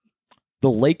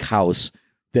lake house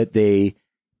that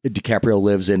DiCaprio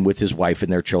lives in with his wife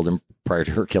and their children prior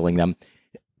to her killing them.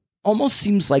 Almost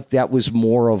seems like that was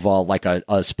more of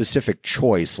a specific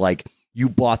choice. Like you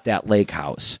bought that lake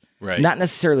house, right? Not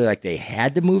necessarily like they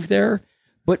had to move there,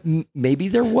 But maybe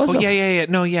there was yeah.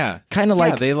 No, yeah. kind of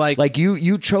like they like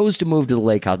you chose to move to the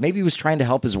lake house. Maybe he was trying to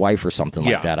help his wife or something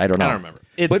like that. I don't know. I don't remember.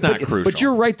 It's not crucial. But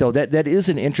you're right, though. That is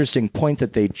an interesting point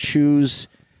that they choose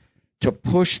to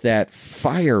push that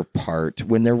fire part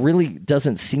when there really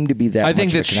doesn't seem to be that I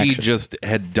think much that of a she connection. just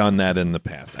had done that in the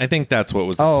past. I think that's what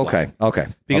was Oh, implied. okay.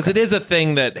 Because okay. it is a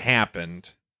thing that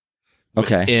happened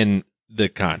Okay. in the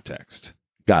context.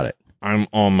 Got it. I'm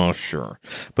almost sure.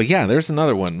 But yeah, there's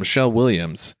another one. Michelle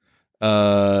Williams.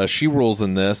 She rules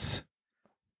in this.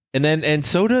 And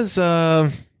so does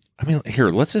here,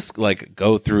 let's just like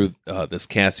go through this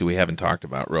cast who we haven't talked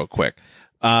about real quick.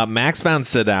 Max von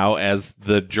Sydow as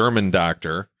the German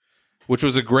doctor, which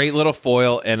was a great little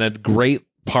foil and a great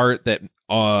part that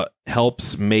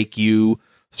helps make you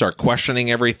start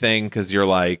questioning everything, because you're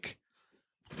like,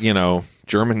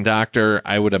 German doctor.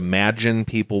 I would imagine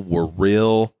people were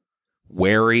real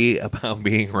wary about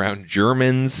being around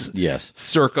Germans. Yes.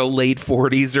 Circa late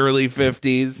 40s, early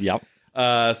 50s. Yep.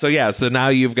 So now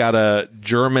you've got a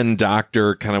German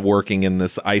doctor kind of working in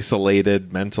this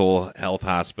isolated mental health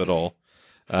hospital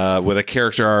with a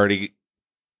character already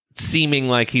seeming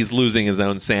like he's losing his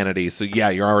own sanity. So yeah,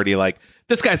 you're already like,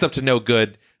 this guy's up to no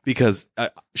good because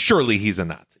surely he's a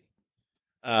Nazi.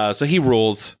 So he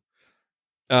rules.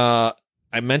 I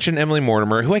mentioned Emily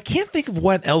Mortimer, who I can't think of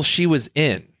what else she was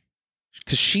in,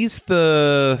 because she's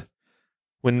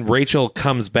when Rachel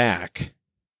comes back.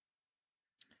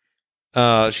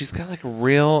 She's got like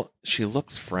she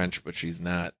looks French, but she's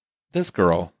not. This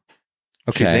girl.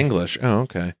 Okay. She's English. Oh,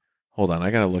 okay. Hold on. I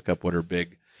got to look up what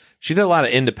she did a lot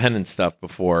of independent stuff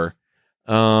before.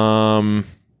 Wow.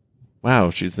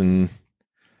 She's in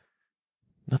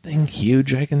nothing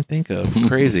huge I can think of.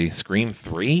 Crazy. Scream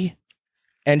 3.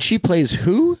 And she plays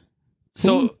who?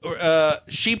 So,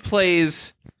 she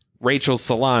plays Rachel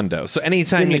Solando. So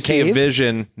anytime In you the see a cave?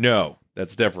 vision, no,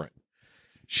 that's different.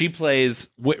 She plays.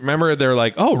 Remember, they're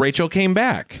like, "Oh, Rachel came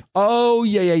back." Oh,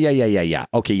 yeah.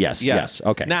 Okay, yes.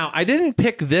 Okay. Now, I didn't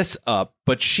pick this up,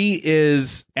 but she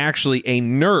is actually a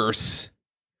nurse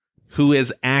who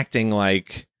is acting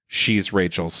like she's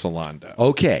Rachel Solando.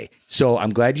 Okay, so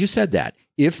I'm glad you said that.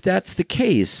 If that's the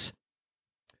case,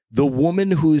 the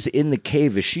woman who's in the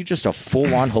cave, is she just a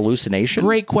full-on hallucination?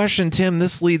 Great question, Tim.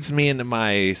 This leads me into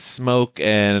my smoke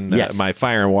and Yes. my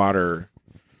fire and water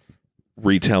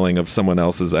retelling of someone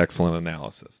else's excellent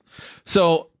analysis.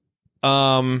 So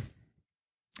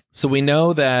we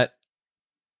know that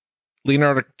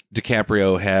Leonardo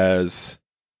DiCaprio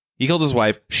he killed his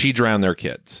wife. She drowned their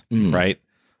kids, right?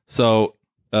 So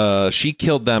she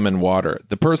killed them in water.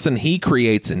 The person he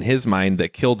creates in his mind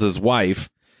that killed his wife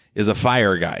is a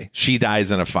fire guy. She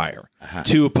dies in a fire. Uh-huh.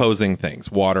 Two opposing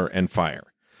things, water and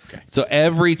fire. Okay. So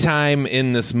every time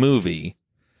in this movie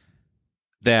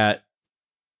that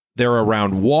they're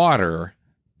around water,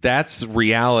 that's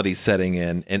reality setting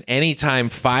in. And anytime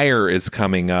fire is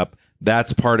coming up,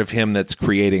 that's part of him that's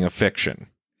creating a fiction.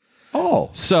 Oh.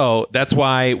 So that's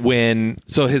why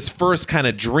his first kind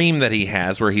of dream that he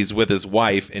has where he's with his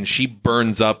wife and she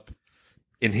burns up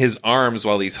in his arms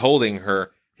while he's holding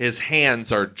her, his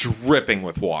hands are dripping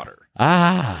with water.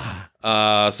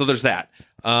 So there's that.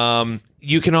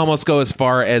 You can almost go as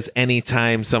far as any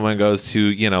time someone goes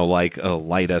to, like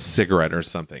light a cigarette or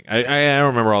something. I don't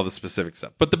remember all the specific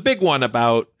stuff, but the big one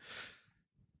about.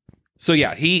 So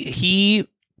yeah, they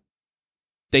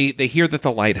hear that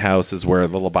the lighthouse is where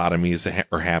the lobotomies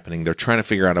are happening. They're trying to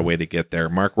figure out a way to get there.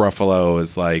 Mark Ruffalo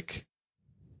is like,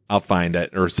 I'll find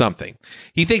it or something.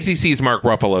 He thinks he sees Mark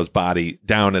Ruffalo's body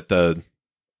down at the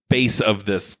base of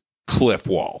this cliff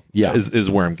wall. Yeah, is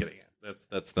where I'm getting at.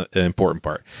 That's the important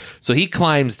part. So he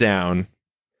climbs down,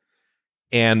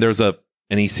 and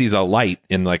he sees a light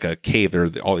in like a cave. There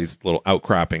are all these little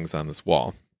outcroppings on this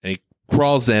wall, and he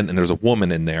crawls in, and there's a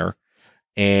woman in there,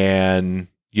 and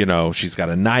she's got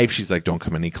a knife. She's like, "Don't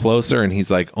come any closer." And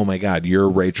he's like, "Oh my God, you're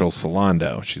Rachel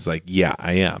Solando." She's like, "Yeah,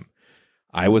 I am.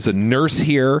 I was a nurse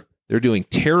here. They're doing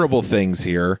terrible things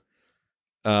here,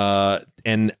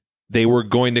 and they were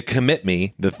going to commit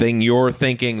me. The thing you're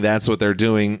thinking, that's what they're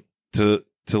doing to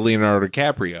Leonardo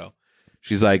DiCaprio."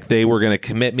 She's like, "They were going to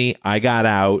commit me. I got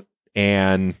out,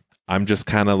 and I'm just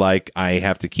kind of like, I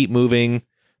have to keep moving,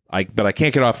 but I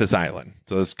can't get off this island.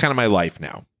 So it's kind of my life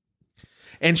now."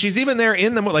 And she's even there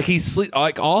in the like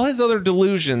like all his other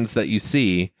delusions that you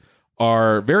see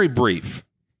are very brief,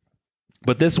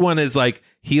 but this one is like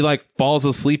he like falls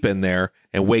asleep in there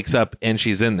and wakes up and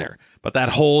she's in there. But that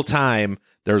whole time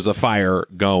there's a fire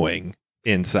going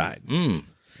inside.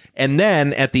 And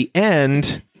then at the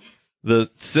end, the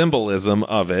symbolism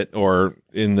of it, or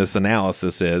in this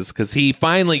analysis, is because he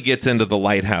finally gets into the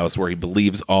lighthouse where he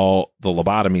believes all the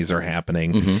lobotomies are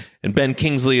happening, and Ben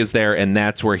Kingsley is there, and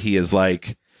that's where he is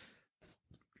like,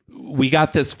 we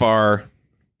got this far.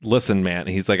 Listen, man.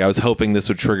 He's like, I was hoping this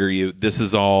would trigger you. This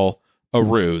is all a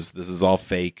ruse. This is all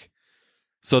fake.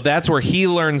 So that's where he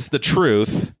learns the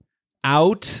truth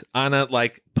out on a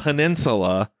like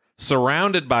peninsula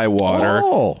surrounded by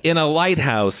water in a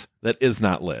lighthouse that is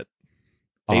not lit.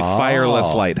 A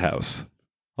fireless lighthouse.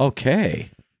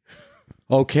 Okay.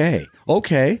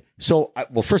 So,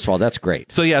 well, first of all, that's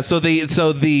great. So yeah, so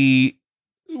the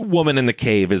woman in the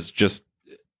cave is just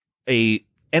it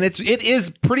is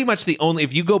pretty much the only,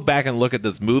 if you go back and look at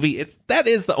this movie, that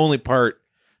is the only part.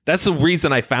 That's the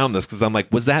reason I found this, because I'm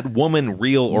like, was that woman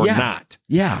real or not?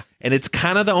 Yeah. And it's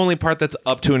kind of the only part that's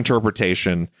up to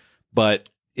interpretation, but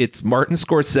it's Martin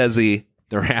Scorsese.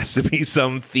 There has to be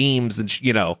some themes and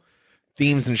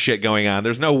shit going on.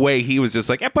 There's no way he was just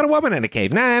like, put a woman in a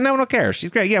cave. Nah, no one will care.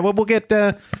 She's great. Yeah, we'll get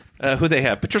who they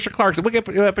have, Patricia Clarkson. We'll get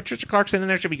Patricia Clarkson in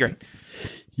there. Should be great.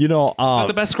 Is that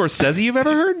the best Scorsese you've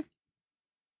ever heard?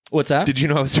 What's that? Did you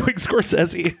know I was doing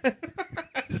Scorsese?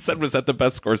 I said, was that the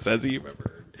best Scorsese you've ever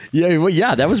heard?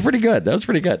 Yeah, that was pretty good.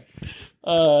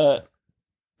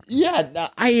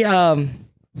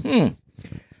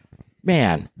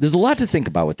 Man, there's a lot to think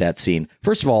about with that scene.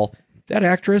 First of all, that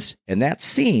actress and that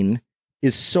scene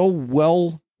is so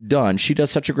well done. She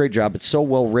does such a great job. It's so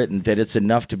well written that it's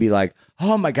enough to be like,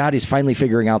 oh my God, he's finally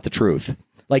figuring out the truth.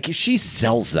 Like, she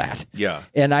sells that. Yeah.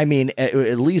 And I mean,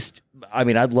 at least,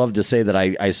 I'd love to say that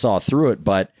I saw through it,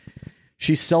 but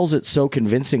she sells it so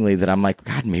convincingly that I'm like,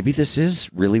 God, maybe this is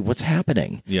really what's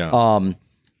happening. Yeah.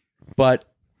 But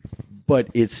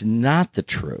it's not the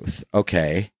truth.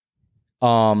 Okay.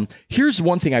 Here's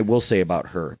one thing I will say about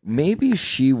her. Maybe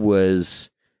she was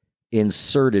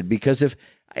inserted because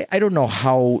I don't know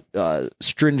how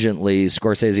stringently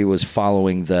Scorsese was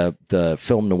following the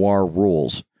film noir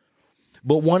rules.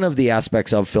 But one of the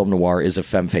aspects of film noir is a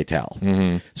femme fatale.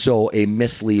 Mm-hmm. So a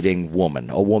misleading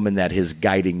woman, a woman that is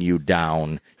guiding you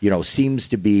down, seems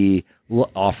to be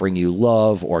offering you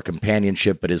love or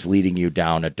companionship, but is leading you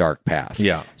down a dark path.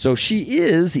 Yeah. So she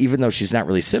is, even though she's not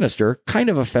really sinister, kind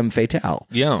of a femme fatale.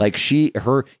 Yeah. Like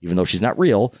even though she's not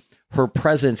real, her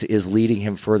presence is leading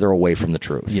him further away from the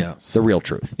truth. Yes. The real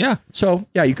truth. Yeah. So,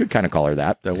 yeah, you could kind of call her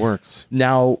that. That works.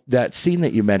 Now, that scene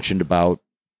that you mentioned about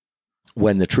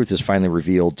when the truth is finally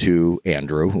revealed to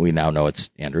Andrew, we now know it's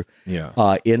Andrew,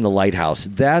 in the lighthouse.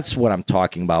 That's what I'm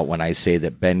talking about when I say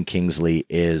that Ben Kingsley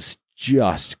is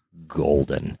just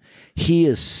golden. He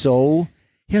has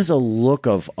a look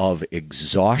of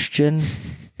exhaustion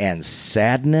and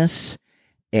sadness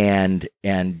and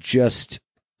just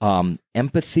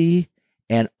empathy,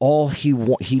 and all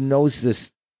he knows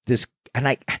this,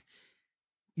 and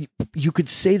you could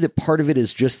say that part of it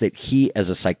is just that he, as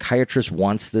a psychiatrist,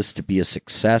 wants this to be a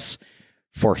success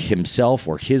for himself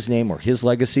or his name or his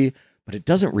legacy, but it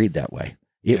doesn't read that way.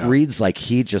 It reads like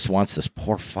he just wants this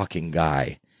poor fucking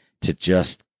guy to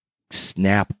just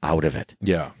snap out of it.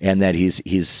 Yeah. And that he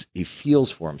feels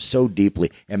for him so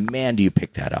deeply. And man, do you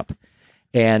pick that up.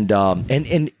 And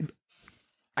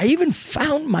I even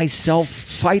found myself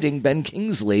fighting Ben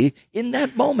Kingsley in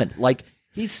that moment. Like,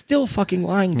 he's still fucking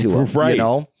lying to him, right?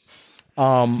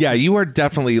 Yeah, you are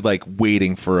definitely like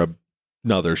waiting for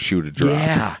another shoe to drop.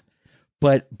 Yeah,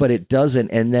 but it doesn't.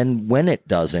 And then when it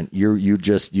doesn't,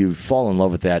 you fall in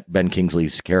love with that Ben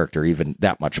Kingsley's character even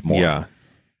that much more. Yeah,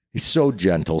 he's so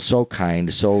gentle, so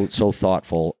kind, so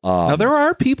thoughtful. Now there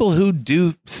are people who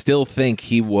do still think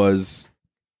he was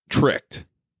tricked.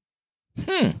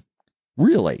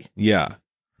 Really? Yeah.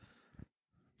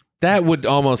 That would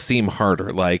almost seem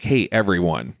harder. Like, hey,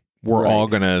 everyone, we're all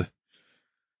going to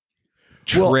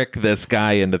trick this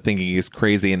guy into thinking he's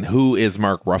crazy. And who is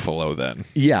Mark Ruffalo then?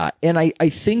 Yeah. And I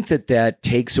think that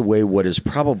takes away what is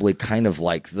probably kind of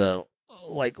like the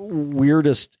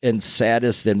weirdest and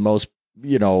saddest and most,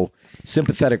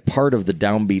 sympathetic part of the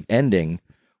downbeat ending,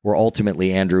 where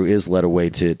ultimately Andrew is led away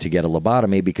to get a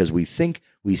lobotomy, because we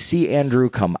see Andrew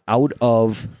come out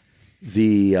of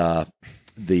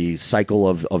the cycle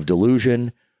of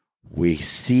delusion. We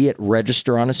see it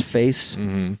register on his face.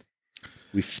 Mm-hmm.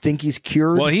 We think he's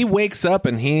cured. Well, he wakes up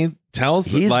and he tells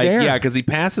he's there. Yeah, because he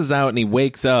passes out and he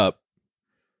wakes up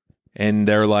and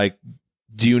they're like,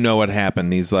 do you know what happened?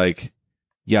 And he's like,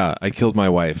 yeah, I killed my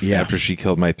wife after she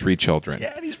killed my 3 children.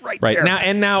 Yeah, and he's right there.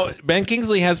 Now Ben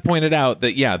Kingsley has pointed out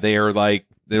that they're like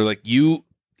you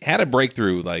had a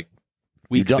breakthrough like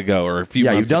weeks ago or a few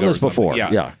months ago. You've done this before.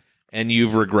 Yeah. And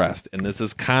you've regressed, and this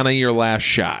is kind of your last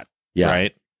shot,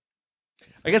 right?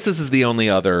 I guess this is the only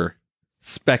other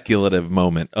speculative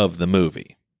moment of the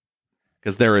movie,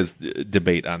 because there is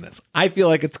debate on this. I feel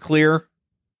like it's clear.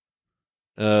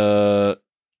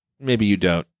 Maybe you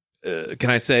don't. Can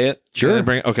I say it? Sure.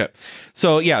 Okay.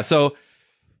 So yeah. So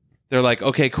they're like,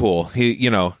 okay, cool.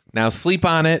 Now sleep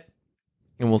on it,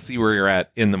 and we'll see where you're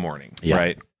at in the morning. Yeah.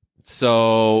 Right.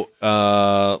 So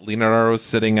Leonardo's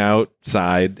sitting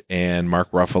outside, and Mark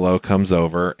Ruffalo comes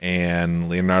over, and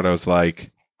Leonardo's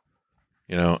like,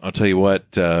 I'll tell you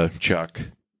what, Chuck,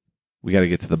 we got to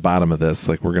get to the bottom of this.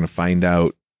 Like, we're going to find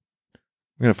out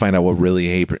what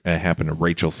really happened to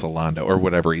Rachel Solando, or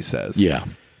whatever he says. Yeah.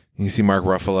 You see Mark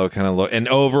Ruffalo kind of look, and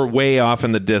way off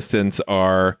in the distance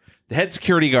are the head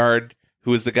security guard,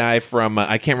 who is the guy from,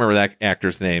 I can't remember that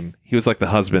actor's name. He was like the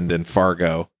husband in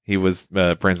Fargo. He was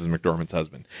Frances McDormand's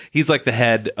husband. He's like the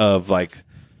head of like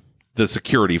the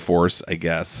security force, I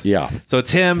guess. Yeah. So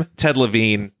it's him, Ted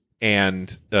Levine,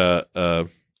 and Ben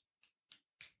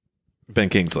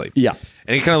Kingsley. Yeah.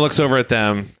 And he kind of looks over at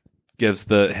them, gives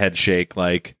the head shake,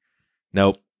 like,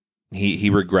 nope, he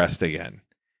regressed again.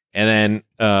 And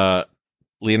then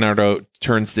Leonardo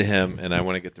turns to him, and I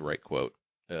want to get the right quote.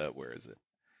 Where is it?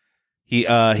 He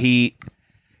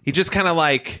just kind of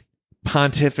like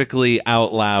pontifically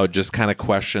out loud just kind of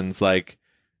questions like,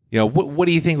 what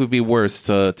do you think would be worse,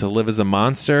 to live as a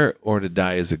monster or to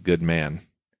die as a good man?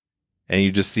 And you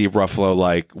just see Ruffalo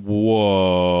like,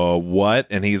 whoa, what?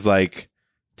 And he's like,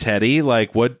 Teddy,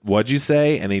 like, what'd you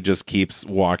say? And he just keeps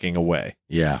walking away.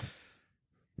 Yeah.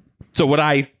 So what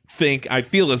I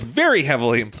feel is very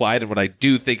heavily implied, and what I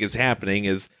do think is happening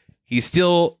is he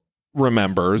still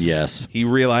remembers. Yes. He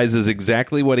realizes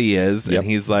exactly what he is. Yep. And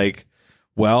he's like,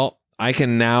 well, I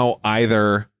can now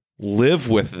either live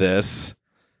with this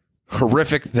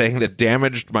horrific thing that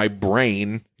damaged my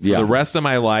brain for the rest of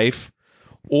my life,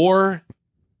 or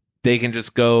they can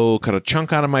just go cut a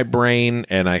chunk out of my brain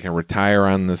and I can retire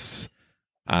on this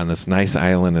nice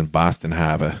island in Boston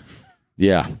Harbor.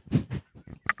 Yeah.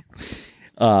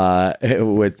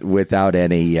 Without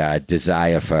any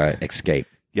desire for escape.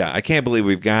 Yeah, I can't believe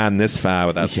we've gone this far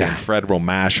without saying federal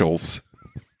marshals.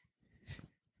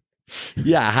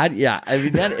 Yeah, I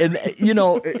mean that, and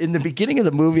in the beginning of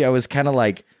the movie, I was kind of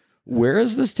like, where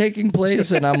is this taking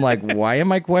place? And I'm like, why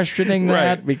am I questioning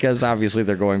that? Right. Because obviously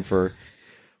they're going for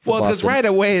well, it's because right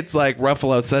away it's like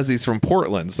Ruffalo says he's from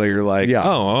Portland, so you're like,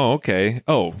 oh, okay,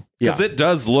 because it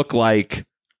does look like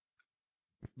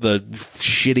the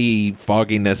shitty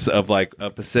fogginess of like a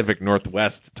Pacific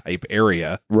Northwest type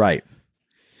area, right?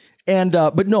 And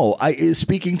but no,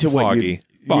 speaking to foggy.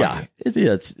 Yeah, it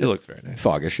looks very nice,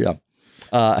 foggish, yeah.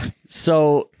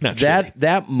 So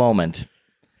that moment,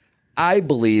 I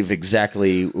believe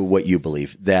exactly what you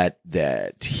believe, that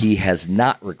he has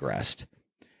not regressed,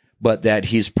 but that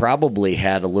he's probably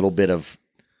had a little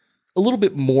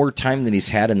bit more time than he's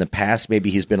had in the past.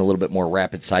 Maybe he's been a little bit more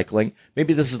rapid cycling.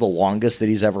 Maybe this is the longest that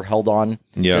he's ever held on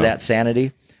to that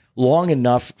sanity, long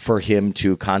enough for him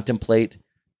to contemplate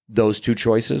those two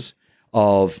choices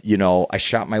of, I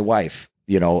shot my wife,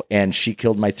 and she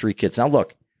killed my 3 kids. Now,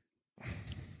 look,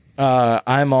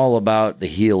 I'm all about the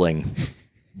healing,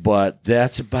 but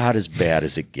that's about as bad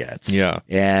as it gets. Yeah.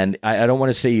 And I don't want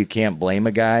to say you can't blame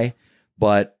a guy,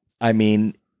 but I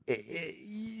mean,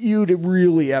 you'd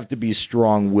really have to be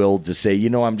strong-willed to say,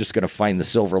 I'm just going to find the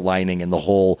silver lining in the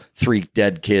whole 3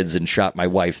 dead kids and shot my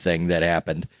wife thing that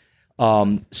happened.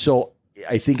 So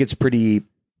I think it's pretty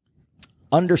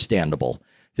understandable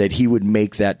that he would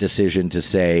make that decision to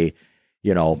say,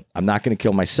 I'm not going to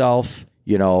kill myself.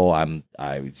 I'm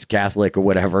Catholic or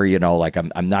whatever, like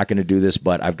I'm not going to do this,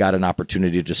 but I've got an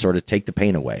opportunity to sort of take the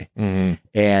pain away. Mm-hmm.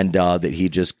 And that he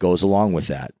just goes along with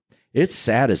that. It's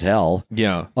sad as hell.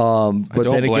 Yeah. But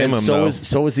then again, so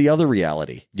is the other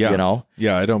reality. Yeah.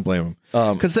 Yeah, I don't blame him.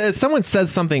 Because someone says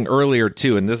something earlier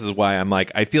too, and this is why I'm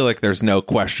like, I feel like there's no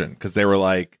question, because they were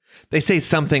like, they say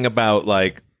something about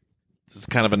like, this is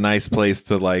kind of a nice place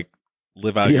to like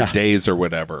live out your days or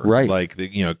whatever. Right. Like,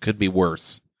 it could be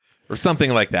worse or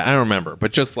something like that. I don't remember,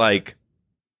 but just like,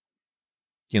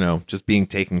 just being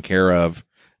taken care of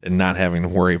and not having to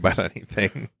worry about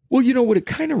anything. Well, what it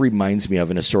kind of reminds me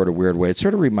of in a sort of weird way, it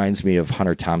sort of reminds me of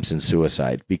Hunter Thompson's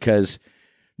suicide, because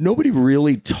nobody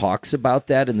really talks about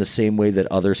that in the same way that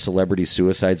other celebrity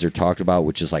suicides are talked about,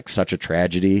 which is like such a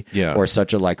tragedy or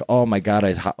such a like, oh my God,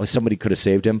 somebody could have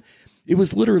saved him. It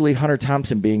was literally Hunter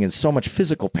Thompson being in so much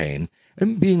physical pain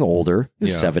and being older. He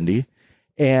was 70.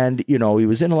 And, he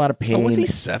was in a lot of pain. Oh, was he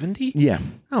 70? Yeah.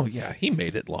 Oh, yeah. He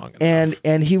made it long enough.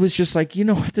 And he was just like,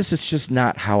 this is just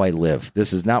not how I live.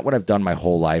 This is not what I've done my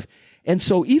whole life. And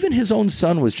so even his own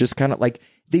son was just kind of like,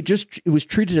 it was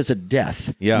treated as a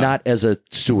death, not as a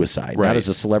suicide, not as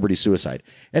a celebrity suicide.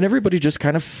 And everybody just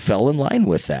kind of fell in line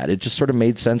with that. It just sort of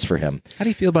made sense for him. How do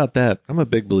you feel about that? I'm a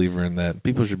big believer in that.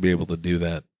 People should be able to do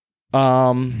that.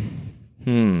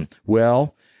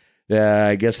 Well,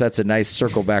 I guess that's a nice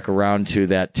circle back around to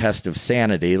that test of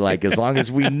sanity. Like, as long as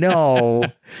we know,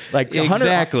 like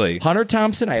exactly. Hunter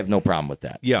Thompson, I have no problem with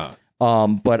that. Yeah.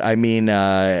 But I mean,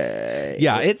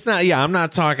 it's not. Yeah, I'm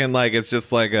not talking like it's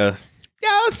just like a. Yeah,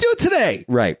 let's do it today.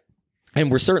 Right. And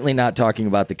we're certainly not talking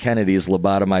about the Kennedys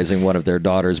lobotomizing one of their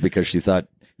daughters because they thought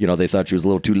she was a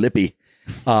little too lippy,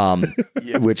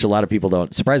 which a lot of people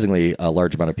don't. Surprisingly, a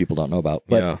large amount of people don't know about.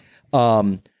 But,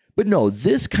 but no,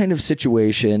 this kind of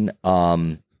situation,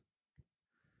 I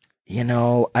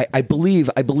believe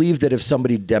that if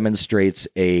somebody demonstrates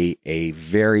a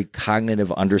very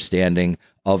cognitive understanding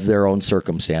of their own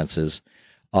circumstances,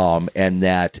 and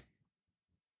that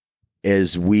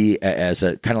as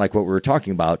a kind of like what we were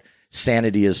talking about,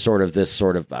 sanity is sort of this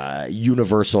sort of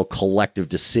universal collective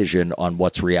decision on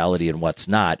what's reality and what's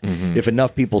not. Mm-hmm. If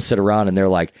enough people sit around and they're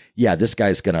like, yeah, his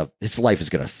life is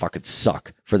going to fucking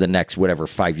suck for the next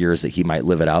 5 years that he might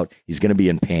live it out. He's going to be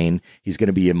in pain. He's going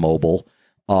to be immobile.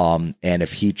 And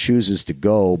if he chooses to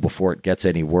go before it gets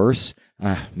any worse,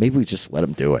 maybe we just let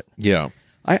him do it. Yeah.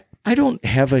 I don't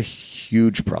have a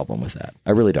huge problem with that. I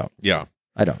really don't. Yeah.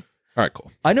 I don't. All right,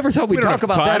 cool. I never thought we'd talk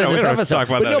about that in this episode.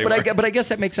 But I guess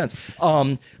that makes sense.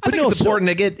 I think it's important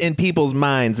to get in people's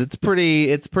minds. It's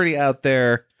pretty out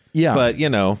there. Yeah. But,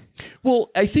 Well,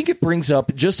 I think it brings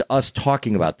up, just us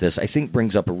talking about this, I think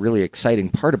brings up a really exciting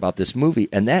part about this movie,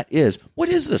 and that is, what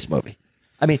is this movie?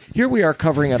 I mean, here we are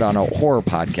covering it on a horror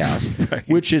podcast, right,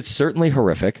 which is certainly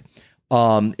horrific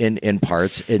in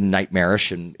parts, and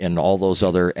nightmarish, and all those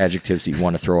other adjectives that you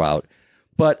want to throw out.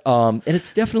 But and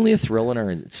it's definitely a thriller,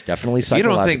 and it's definitely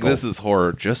psychological. You don't think this is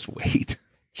horror? Just wait.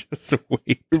 Just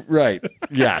wait. Right.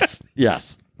 Yes.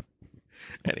 Yes.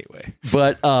 Anyway.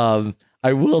 But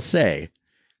I will say,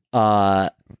 I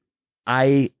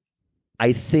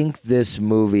think this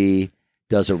movie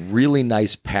does a really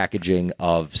nice packaging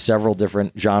of several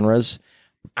different genres.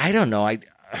 I don't know.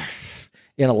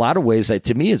 In a lot of ways,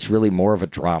 to me, it's really more of a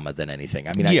drama than anything.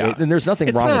 I mean, and there's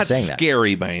nothing wrong with saying that. It's not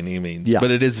scary by any means,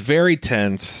 but it is very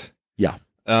tense. Yeah.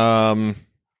 And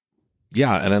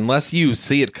unless you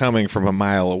see it coming from a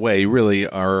mile away, you really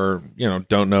are,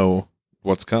 don't know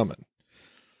what's coming.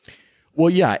 Well,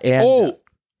 yeah. And,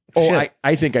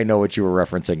 I think I know what you were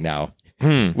referencing now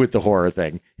with the horror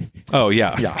thing. Oh,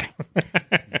 yeah. Yeah.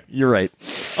 You're right.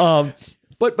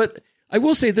 But I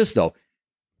will say this, though.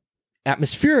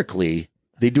 Atmospherically,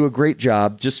 they do a great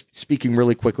job. Just speaking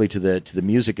really quickly to the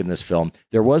music in this film,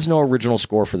 there was no original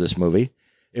score for this movie.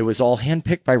 It was all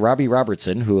handpicked by Robbie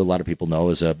Robertson, who a lot of people know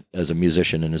as a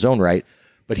musician in his own right.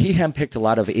 But he handpicked a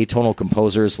lot of atonal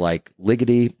composers like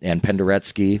Ligeti and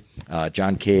Penderecki,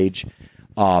 John Cage,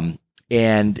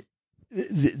 and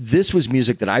this was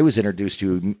music that I was introduced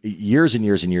to years and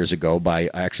years and years ago by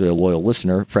actually a loyal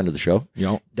listener, friend of the show.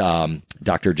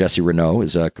 Dr. Jesse Renaud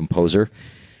is a composer.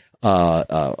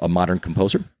 A modern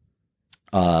composer,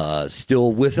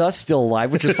 still with us, still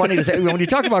alive, which is funny to say. When you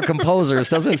talk about composers,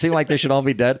 doesn't it seem like they should all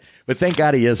be dead? But thank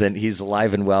God he isn't. He's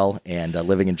alive and well and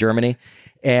living in Germany.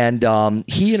 And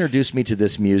he introduced me to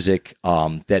this music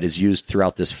that is used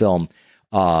throughout this film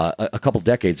a couple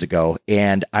decades ago.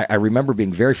 And I remember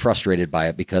being very frustrated by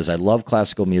it because I love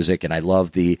classical music and I love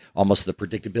almost the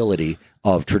predictability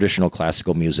of traditional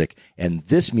classical music. And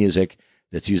this music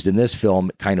that's used in this film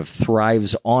kind of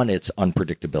thrives on its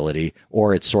unpredictability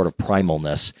or its sort of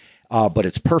primalness, but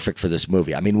it's perfect for this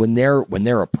movie. I mean, when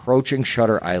they're approaching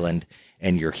Shutter Island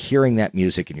and you're hearing that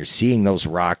music and you're seeing those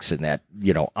rocks and that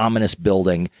ominous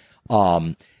building,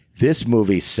 this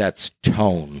movie sets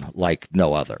tone like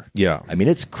no other. Yeah, I mean,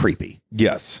 it's creepy.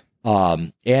 Yes.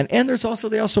 And there's also,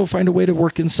 they also find a way to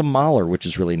work in some Mahler, which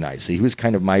is really nice. He was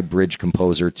kind of my bridge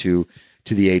composer to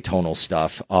the atonal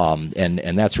stuff.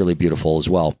 And that's really beautiful as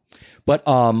well. But,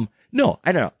 no,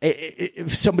 I don't know.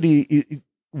 If somebody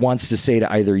wants to say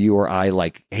to either you or I,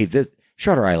 like, hey, this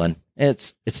Shutter Island,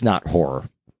 it's not horror.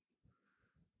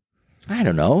 I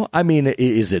don't know. I mean,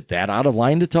 is it that out of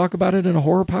line to talk about it in a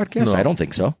horror podcast? No. I don't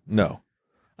think so. No.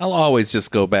 I'll always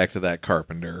just go back to that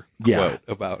Carpenter quote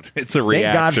about it's a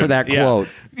reaction. Thank God for that quote.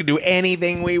 We can do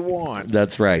anything we want.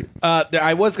 That's right.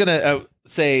 I was going to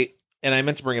say, and I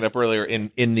meant to bring it up earlier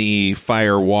in the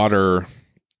fire water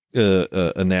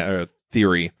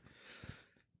theory.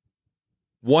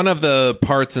 One of the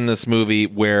parts in this movie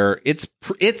where it's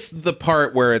the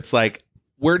part where it's like,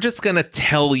 we're just going to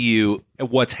tell you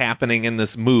what's happening in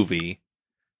this movie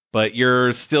but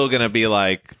you're still going to be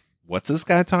like, what's this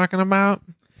guy talking about?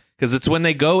 Because it's when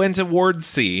they go into Ward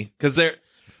C, because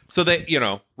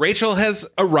Rachel has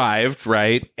arrived,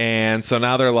 right? And so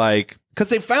now they're like, because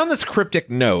they found this cryptic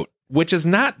note, which does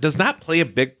not play a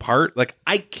big part. Like,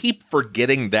 I keep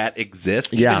forgetting that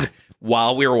exists. Yeah. Even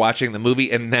while we were watching the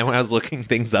movie, and then when I was looking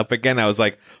things up again, I was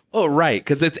like, oh, right.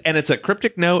 Because it's a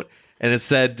cryptic note, and it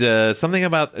said something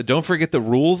about don't forget the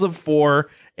rules of 4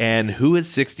 and who is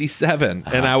 67.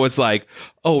 And I was like,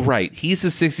 oh, right. He's the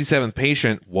 67th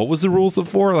patient. What was the rules of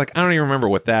 4? Like, I don't even remember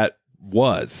what that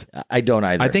was. I don't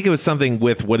either. I think it was something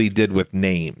with what he did with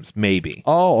names, maybe.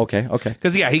 Oh, okay.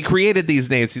 Because, yeah, he created these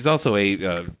names. He's also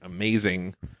a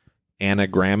amazing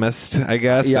anagrammist, I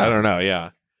guess. Yeah. I don't know.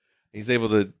 Yeah. He's able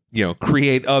to,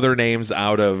 create other names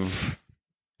out of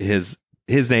his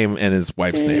name and his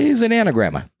wife's name. He's an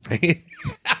anagramma.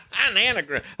 An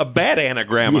anagram. A bad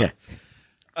anagramma.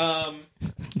 Yeah.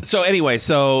 So anyway,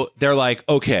 they're like,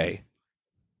 okay,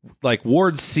 like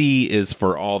Ward C is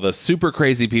for all the super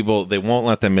crazy people. They won't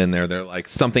let them in there. They're like,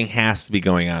 something has to be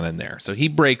going on in there. So he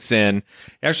breaks in,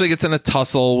 actually gets in a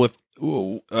tussle with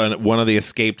one of the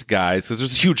escaped guys, because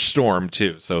there's a huge storm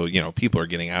too. So, people are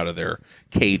getting out of their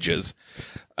cages.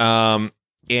 And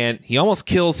he almost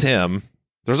kills him.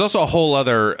 There's also a whole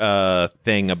other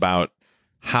thing about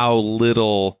how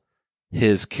little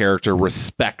his character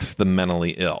respects the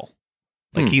mentally ill.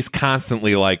 Like, he's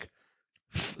constantly like,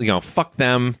 fuck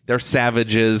them. They're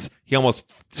savages. He almost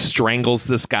strangles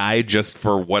this guy just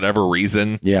for whatever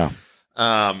reason. Yeah.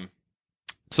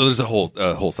 So there's a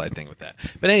whole side thing with that.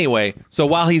 But anyway, so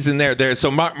while he's in there,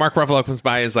 so Mark Ruffalo comes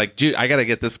by and is like, dude, I got to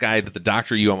get this guy to the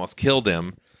doctor. You almost killed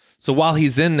him. So while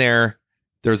he's in there,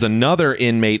 there's another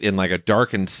inmate in like a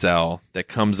darkened cell that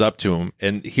comes up to him,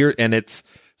 and it's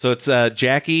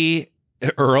Jackie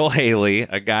Earl Haley,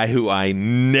 a guy who I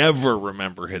never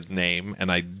remember his name,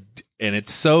 and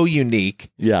it's so unique.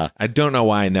 Yeah. I don't know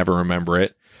why I never remember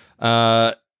it.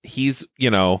 He's,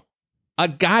 a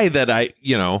guy that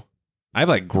I've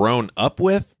like grown up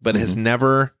with, but has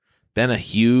never been a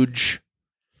huge.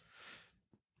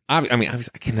 I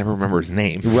can never remember his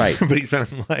name. Right. But he's been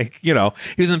like, he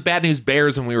was in Bad News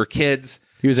Bears when we were kids.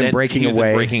 He was in Breaking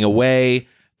Away.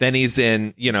 Then he's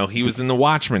in, he was in The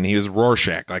Watchmen. He was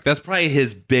Rorschach. Like, that's probably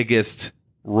his biggest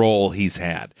role he's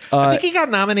had. I think he got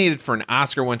nominated for an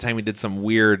Oscar one time. He did some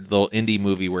weird little indie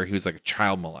movie where he was like a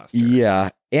child molester. Yeah.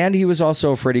 And he was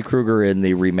also Freddy Krueger in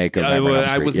the remake of Nightmare on Elm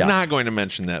Street. I was not going to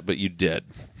mention that, but you did.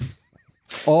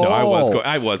 Oh. No,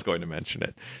 I was going to mention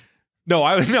it. No,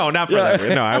 not for that.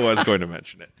 No, I was going to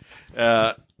mention it.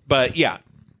 But yeah.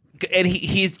 And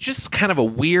he's just kind of a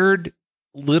weird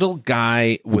little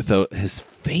guy with his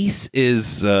face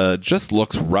is just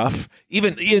looks rough.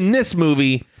 Even in this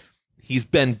movie, he's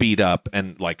been beat up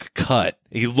and like cut.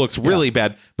 He looks really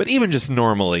bad, but even just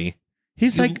normally,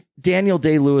 he's like Daniel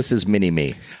Day-Lewis's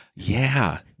mini-me.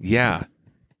 Yeah.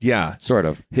 Sort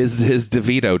of. His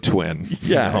DeVito twin.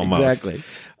 Yeah, almost. Exactly.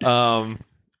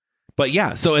 But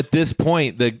yeah, so at this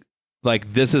point,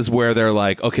 this is where they're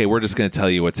like, okay, we're just going to tell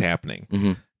you what's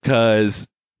happening. Because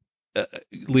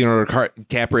Leonardo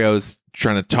DiCaprio's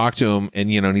trying to talk to him,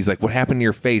 and and he's like, what happened to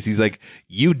your face? He's like,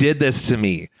 you did this to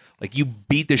me. Like, you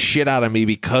beat the shit out of me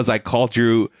because I called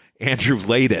you Andrew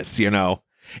Laeddis,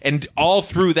 And all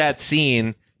through that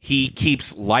scene, he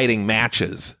keeps lighting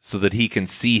matches so that he can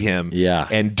see him. Yeah.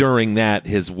 And during that,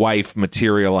 his wife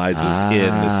materializes in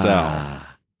the cell.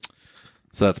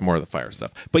 So that's more of the fire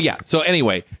stuff. But yeah, so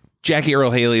anyway, Jackie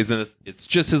Earle Haley is in this. It's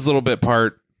just his little bit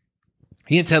part.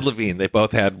 He and Ted Levine, they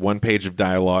both had one page of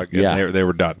dialogue, and they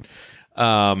were done.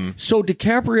 So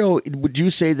DiCaprio, would you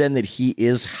say then that he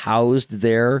is housed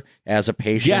there as a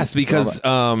patient? Yes, because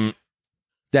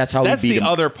that's how that's he beat the him.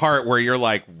 other part where you're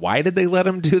like, why did they let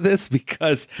him do this?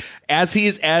 Because as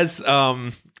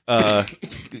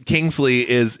Kingsley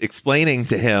is explaining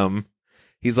to him,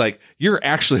 he's like, you're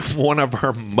actually one of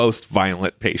our most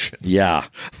violent patients. Yeah.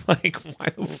 Like, why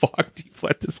the fuck do you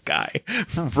let this guy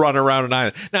run around an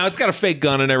island? Now, it's got a fake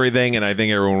gun and everything, and I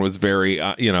think everyone was very,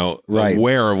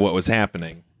 aware of what was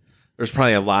happening. There's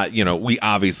probably a lot, we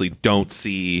obviously don't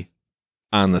see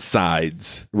on the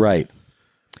sides. Right.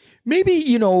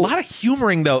 Maybe, A lot of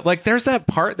humoring, though. Like, there's that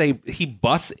part he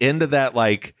busts into that,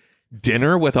 like,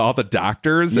 dinner with all the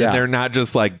doctors, and they're not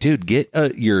just like, dude, get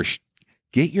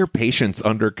your patients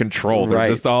under control. They're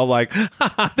just all like,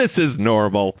 this is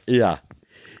normal. Yeah.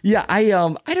 Yeah. I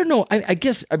don't know. I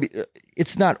guess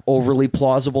it's not overly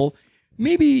plausible.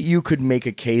 Maybe you could make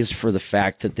a case for the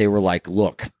fact that they were like,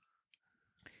 look,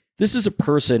 this is a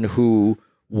person who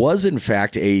was in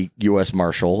fact a U.S.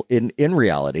 Marshal in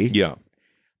reality. Yeah.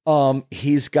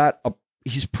 He's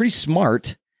pretty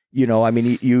smart. I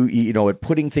mean, at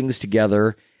putting things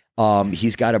together,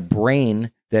 he's got a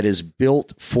brain that is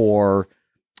built for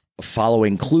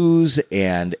following clues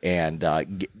and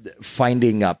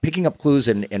finding, picking up clues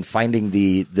and finding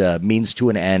the means to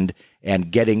an end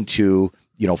and getting to,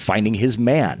 finding his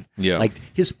man. Yeah. Like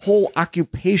his whole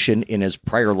occupation in his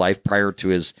prior life, prior to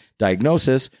his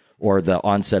diagnosis or the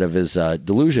onset of his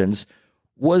delusions,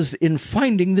 was in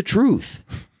finding the truth.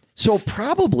 So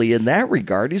probably in that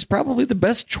regard, he's probably the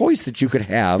best choice that you could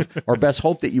have, or best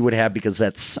hope that you would have, because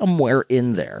that's somewhere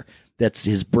in there. That's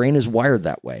his brain is wired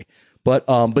that way.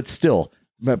 But still,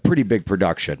 a pretty big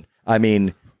production. I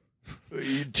mean,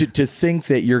 to think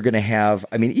that you're going to have,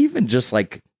 I mean, even just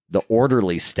like the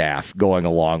orderly staff going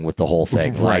along with the whole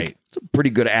thing, right? Like, it's pretty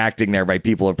good acting there by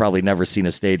people who have probably never seen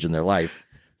a stage in their life.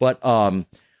 But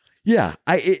yeah,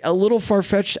 a little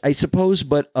far-fetched, I suppose,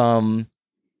 but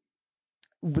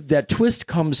that twist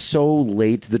comes so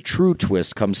late, the true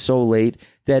twist comes so late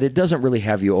that it doesn't really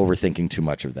have you overthinking too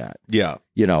much of that. Yeah.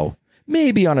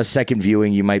 Maybe on a second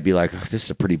viewing, you might be like, oh, this is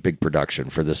a pretty big production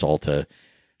for this all to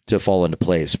fall into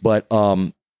place. But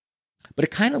it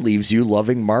kind of leaves you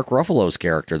loving Mark Ruffalo's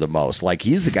character the most. Like,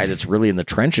 he's the guy that's really in the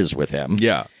trenches with him.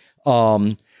 Yeah.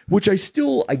 Which I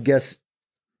still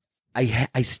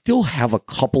have a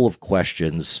couple of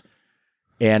questions,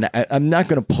 and I'm not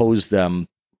going to pose them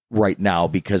right now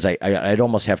because I'd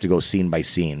almost have to go scene by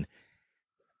scene.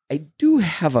 I do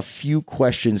have a few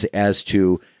questions as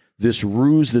to this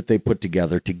ruse that they put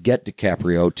together to get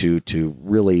DiCaprio to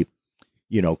really,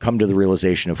 come to the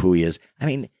realization of who he is. I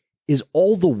mean, is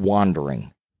all the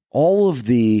wandering, all of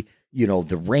the,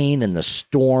 the rain and the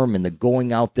storm and the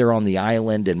going out there on the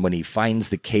island and when he finds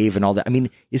the cave and all that, I mean,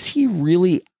 is he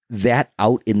really that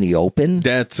out in the open?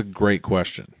 That's a great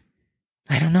question.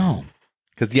 I don't know.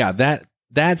 Because, yeah,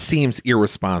 that seems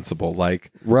irresponsible.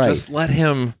 Like, right. Just let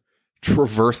him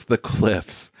traverse the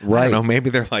cliffs. Right. I don't know.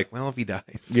 Maybe they're like, well, if he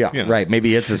dies. Yeah, right.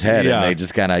 Maybe it's his head and they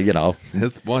just kind of,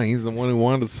 This boy, he's the one who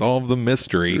wanted to solve the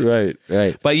mystery. Right.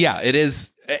 But yeah, it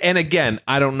is. And again,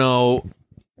 I don't know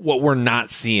what we're not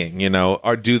seeing,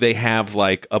 or do they have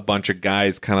like a bunch of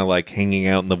guys kind of like hanging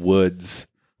out in the woods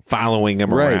following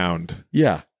him around?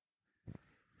 Yeah.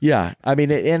 Yeah. I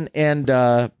mean, and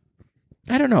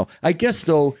I don't know. I guess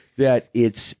though that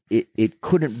it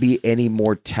couldn't be any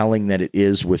more telling than it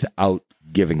is without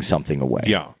giving something away.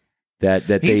 Yeah.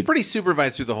 That he's pretty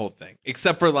supervised through the whole thing,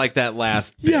 except for like that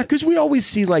last bit. Yeah, because we always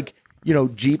see like,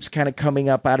 Jeeps kind of coming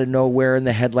up out of nowhere and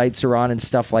the headlights are on and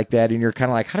stuff like that. And you're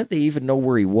kind of like, how did they even know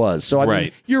where he was? So I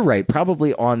mean, you're right.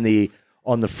 Probably on the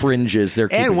fringes.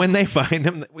 And when they find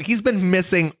him, he's been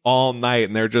missing all night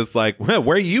and they're just like, well,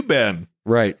 where you been?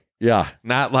 Right. Yeah.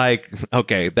 Not like,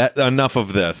 okay, that enough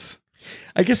of this.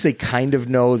 I guess they kind of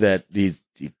know that he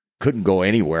couldn't go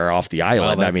anywhere off the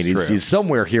island. Well, I mean, he's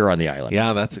somewhere here on the island.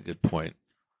 Yeah, that's a good point.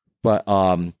 But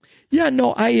yeah,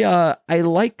 no, I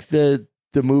like the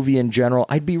movie in general.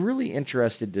 I'd be really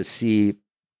interested to see.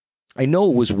 I know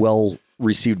it was well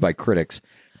received by critics.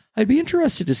 I'd be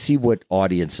interested to see what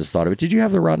audiences thought of it. Did you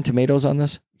have the Rotten Tomatoes on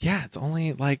this? Yeah, it's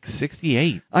only like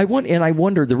 68. I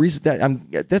wonder the reason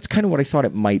that's kind of what I thought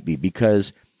it might be,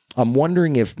 because I'm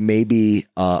wondering if maybe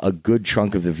a good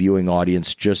chunk of the viewing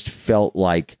audience just felt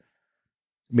like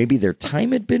maybe their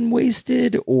time had been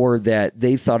wasted, or that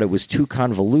they thought it was too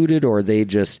convoluted, or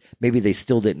maybe they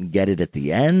still didn't get it at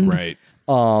the end. Right.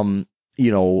 Not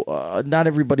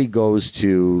everybody goes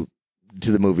to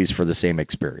the movies for the same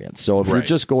experience. So if you're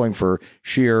just going for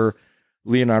sheer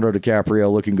Leonardo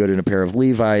DiCaprio looking good in a pair of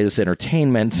Levi's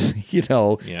entertainment,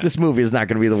 this movie is not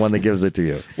going to be the one that gives it to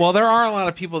you. Well, there are a lot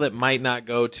of people that might not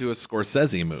go to a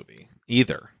Scorsese movie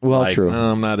either. Well, true.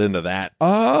 I'm not into that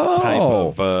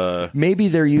type of maybe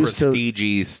they're used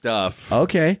prestige stuff.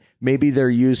 Okay. Maybe they're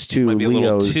used to might be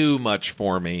Leo's. A little too much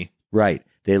for me. Right.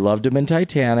 They loved him in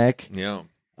Titanic. Yeah.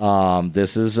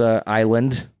 This is an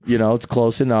island. It's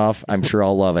close enough. I'm sure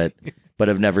I'll love it. But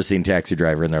have never seen Taxi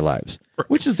Driver in their lives,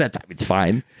 which is that time. It's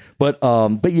fine. But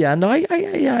yeah, no,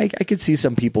 I could see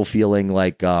some people feeling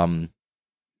like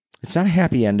it's not a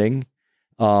happy ending.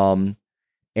 So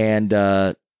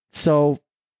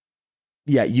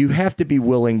yeah, you have to be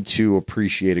willing to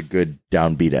appreciate a good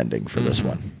downbeat ending for this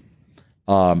one.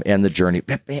 And the journey,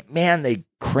 man, they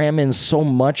cram in so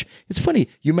much. It's funny.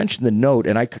 You mentioned the note,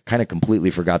 and I kind of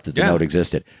completely forgot that the note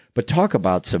existed. But talk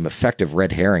about some effective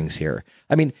red herrings here.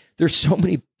 I mean, there's so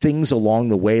many things along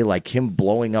the way, like him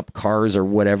blowing up cars or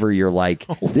whatever. You're like,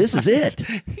 this is it.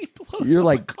 He blows up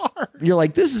a car. You're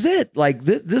like, this is it. Like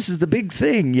this is the big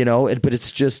thing, But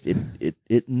it's just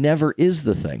it never is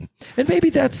the thing. And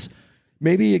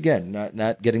maybe again,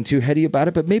 not getting too heady about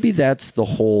it, but maybe that's the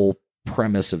whole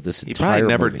premise of this He entire probably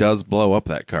never movie. does blow up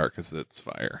that car because it's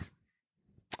fire.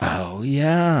 Oh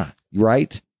yeah,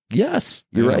 right. Yes,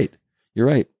 you're Yeah. right. You're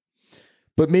right.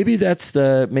 But maybe that's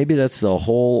the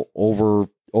whole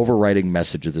overriding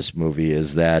message of this movie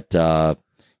is that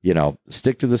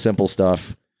stick to the simple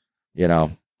stuff.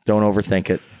 Don't overthink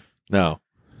it. No.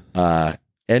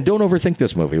 And don't overthink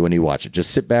this movie when you watch it.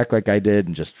 Just sit back like I did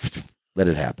and just let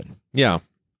it happen. Yeah.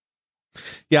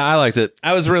 Yeah, I liked it.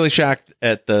 I was really shocked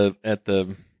at the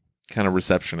kind of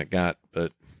reception it got,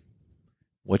 but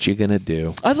what you gonna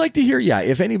do? I'd like to hear,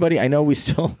 if anybody, I know we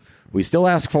still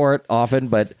ask for it often,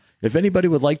 but if anybody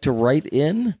would like to write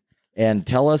in and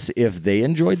tell us if they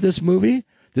enjoyed this movie,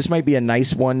 this might be a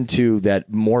nice one that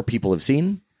more people have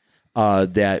seen.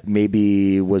 That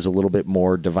maybe was a little bit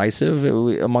more divisive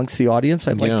amongst the audience.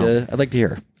 I'd like to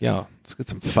hear. Yeah, let's get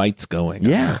some fights going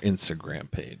on our Instagram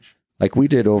page. Like we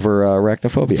did over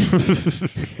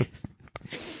Arachnophobia.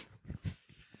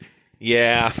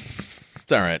 Yeah,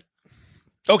 it's all right.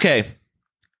 Okay.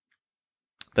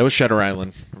 That was Shutter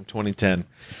Island from 2010.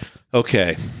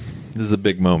 Okay, this is a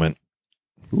big moment.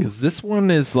 Because this one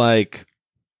is like,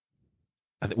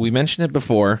 we mentioned it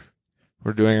before.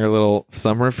 We're doing our little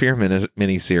Summer of Fear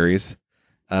mini-series.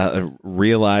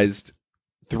 Realized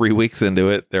 3 weeks into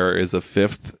it, there is a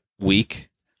fifth week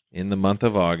in the month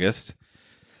of August.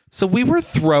 So we were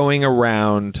throwing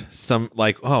around some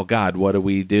like, oh God, what do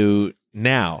we do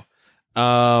now?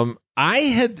 I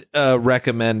had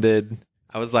recommended,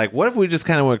 I was like, what if we just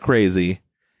kind of went crazy?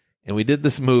 And we did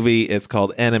this movie. It's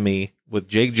called Enemy with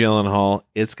Jake Gyllenhaal.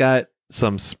 It's got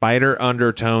some spider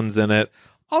undertones in it.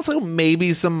 Also,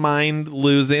 maybe some mind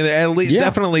losing. At least,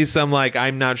 definitely some like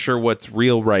I'm not sure what's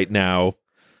real right now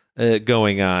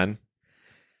going on.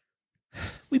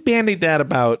 We bandied that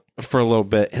about for a little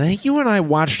bit, and then you and I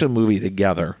watched a movie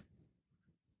together.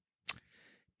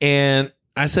 And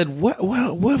I said, "What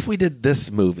if we did this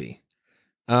movie?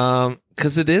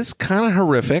 Because it is kind of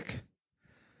horrific.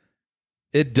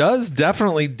 It does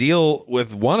definitely deal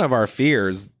with one of our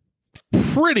fears."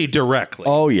 Pretty directly.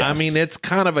 Oh, yes. I mean, it's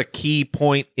kind of a key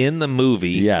point in the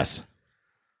movie. Yes.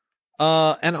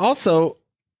 And also,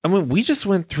 I mean, we just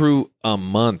went through a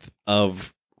month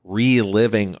of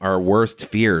reliving our worst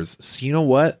fears. So you know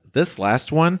what? This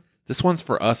one's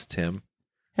for us, Tim.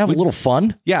 Have a little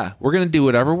fun. Yeah, we're going to do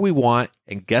whatever we want.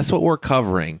 And guess what we're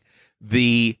covering?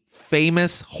 The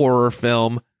famous horror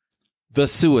film, The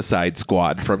Suicide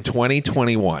Squad from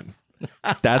 2021.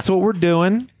 That's what we're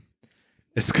doing.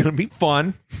 It's going to be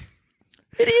fun.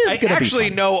 It is going to be fun. I actually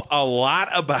know a lot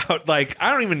about, like, I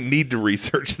don't even need to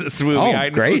research this movie. I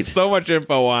know so much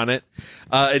info on it.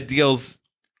 It deals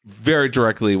very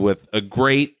directly with a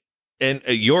great, and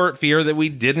your fear that we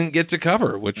didn't get to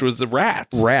cover, which was the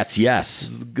rats. Rats,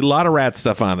 yes. A lot of rat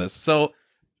stuff on this. So,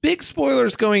 big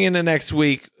spoilers going into next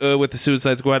week with the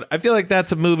Suicide Squad. I feel like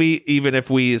that's a movie, even if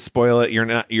we spoil it, you're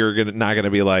not going to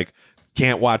be like,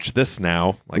 can't watch this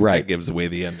now. Like, that gives away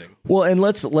the ending. Well, and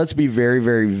let's be very,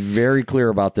 very, very clear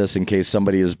about this in case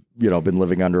somebody has been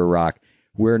living under a rock.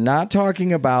 We're not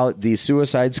talking about the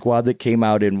Suicide Squad that came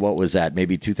out in, what was that,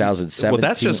 maybe 2017? Well,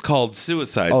 that's just called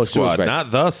Suicide Squad,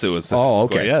 not the Suicide Squad. Oh,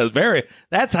 okay. Yeah,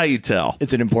 that's how you tell.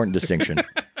 It's an important distinction.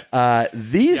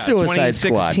 The Suicide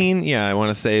Squad. 2016, I want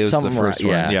to say is the first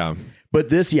one. Yeah. But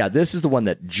this is the one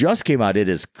that just came out. It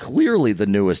is clearly the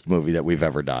newest movie that we've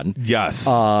ever done. Yes.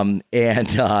 And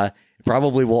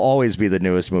probably will always be the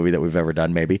newest movie that we've ever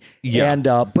done, maybe. Yeah. And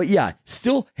but yeah,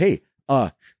 still, hey,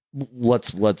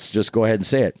 let's just go ahead and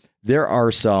say it. There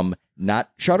are some, not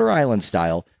Shutter Island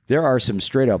style, there are some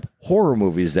straight up horror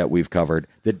movies that we've covered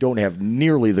that don't have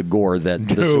nearly the gore that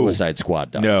the Suicide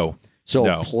Squad does. No.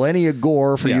 So plenty of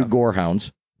gore for you gore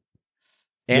hounds.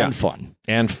 And fun.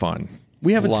 And fun.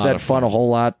 We haven't said fun a whole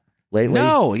lot lately.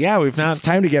 No, we've not. It's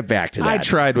time to get back to that. I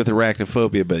tried with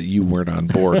Arachnophobia, but you weren't on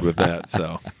board with that,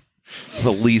 so it's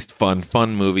the least fun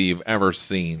movie you've ever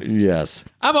seen. Yes.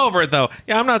 I'm over it, though.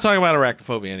 Yeah, I'm not talking about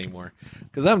Arachnophobia anymore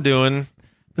because I'm doing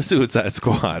the Suicide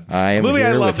Squad. A movie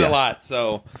I loved a lot,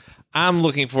 so I'm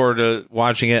looking forward to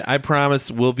watching it. I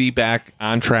promise we'll be back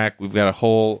on track. We've got a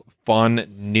whole fun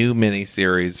new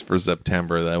miniseries for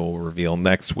September that we'll reveal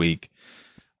next week.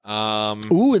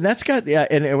 And that's got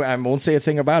and I won't say a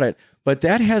thing about it, but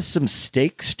that has some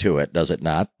stakes to it, does it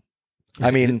not?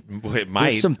 I mean, it might.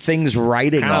 There's some things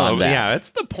writing on that. Yeah, that's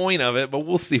the point of it, but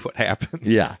we'll see what happens.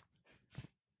 Yeah,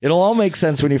 it'll all make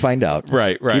sense when you find out.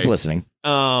 Right. Keep listening.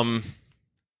 But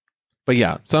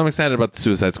yeah, so I'm excited about the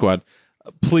Suicide Squad.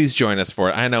 Please join us for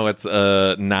it. I know it's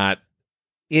not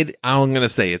it. I'm gonna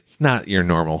say it's not your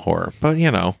normal horror, but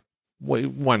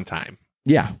one time.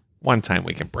 Yeah, one time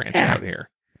we can branch out here.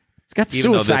 It's got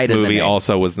Even though suicide this in the movie name.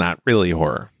 also was not really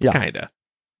horror. Yeah. Kinda.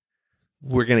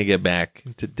 We're gonna get back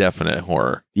to definite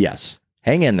horror. Yes.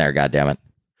 Hang in there, goddammit.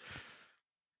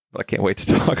 But I can't wait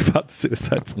to talk about the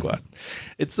Suicide Squad.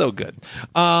 It's so good.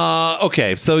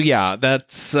 Okay, so yeah,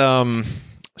 that's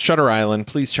Shutter Island.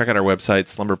 Please check out our website,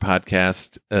 Slumber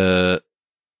Podcast.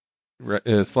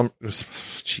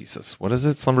 Jesus, what is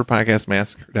it?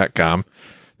 SlumberPodcastMassacre.com.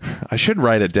 I should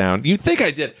write it down. You'd think I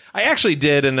did. I actually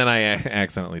did, and then I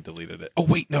accidentally deleted it. Oh,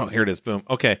 wait, no, here it is. Boom.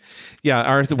 Okay. Yeah,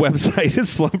 our website is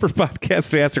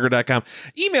slumberpodcastmassacre.com.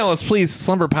 Email us, please,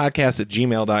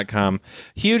 slumberpodcast@gmail.com.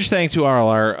 Huge thank to all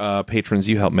our patrons.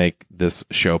 You help make this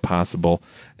show possible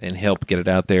and help get it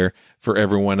out there for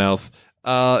everyone else.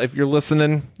 If you're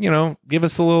listening, give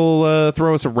us a little,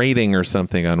 throw us a rating or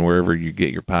something on wherever you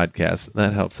get your podcast.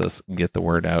 That helps us get the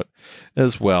word out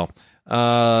as well.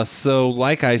 So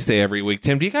like I say every week,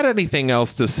 Tim, do you got anything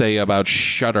else to say about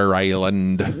Shutter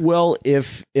Island? Well,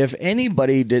 if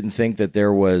anybody didn't think that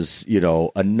there was,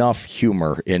 enough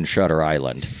humor in Shutter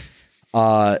Island,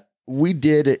 we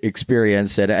did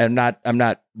experience it. I'm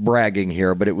not bragging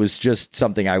here, but it was just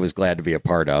something I was glad to be a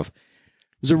part of.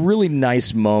 It was a really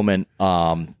nice moment,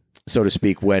 so to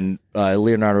speak, when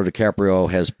Leonardo DiCaprio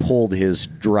has pulled his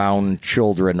drowned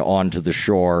children onto the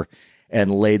shore and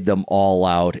laid them all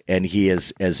out, and he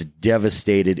is as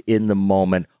devastated in the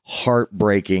moment,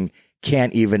 heartbreaking,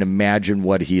 can't even imagine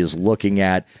what he is looking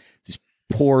at. These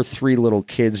poor 3 little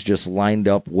kids just lined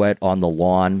up wet on the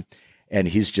lawn, and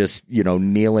he's just,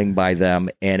 kneeling by them,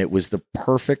 and it was the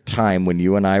perfect time when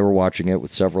you and I were watching it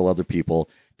with several other people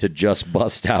to just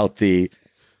bust out the,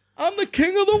 "I'm the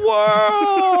king of the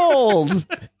world!"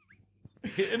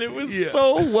 And it was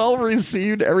so well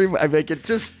received.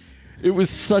 It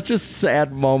was such a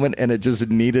sad moment, and it just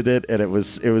needed it, and it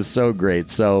was so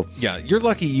great. So yeah, you're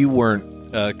lucky you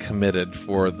weren't committed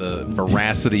for the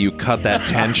veracity you cut that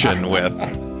tension with.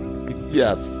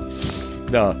 Yes.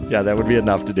 No, yeah, that would be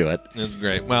enough to do it. That's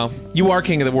great. Well, you are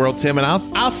king of the world, Tim, and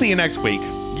I'll see you next week.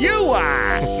 You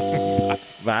are.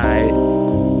 Bye.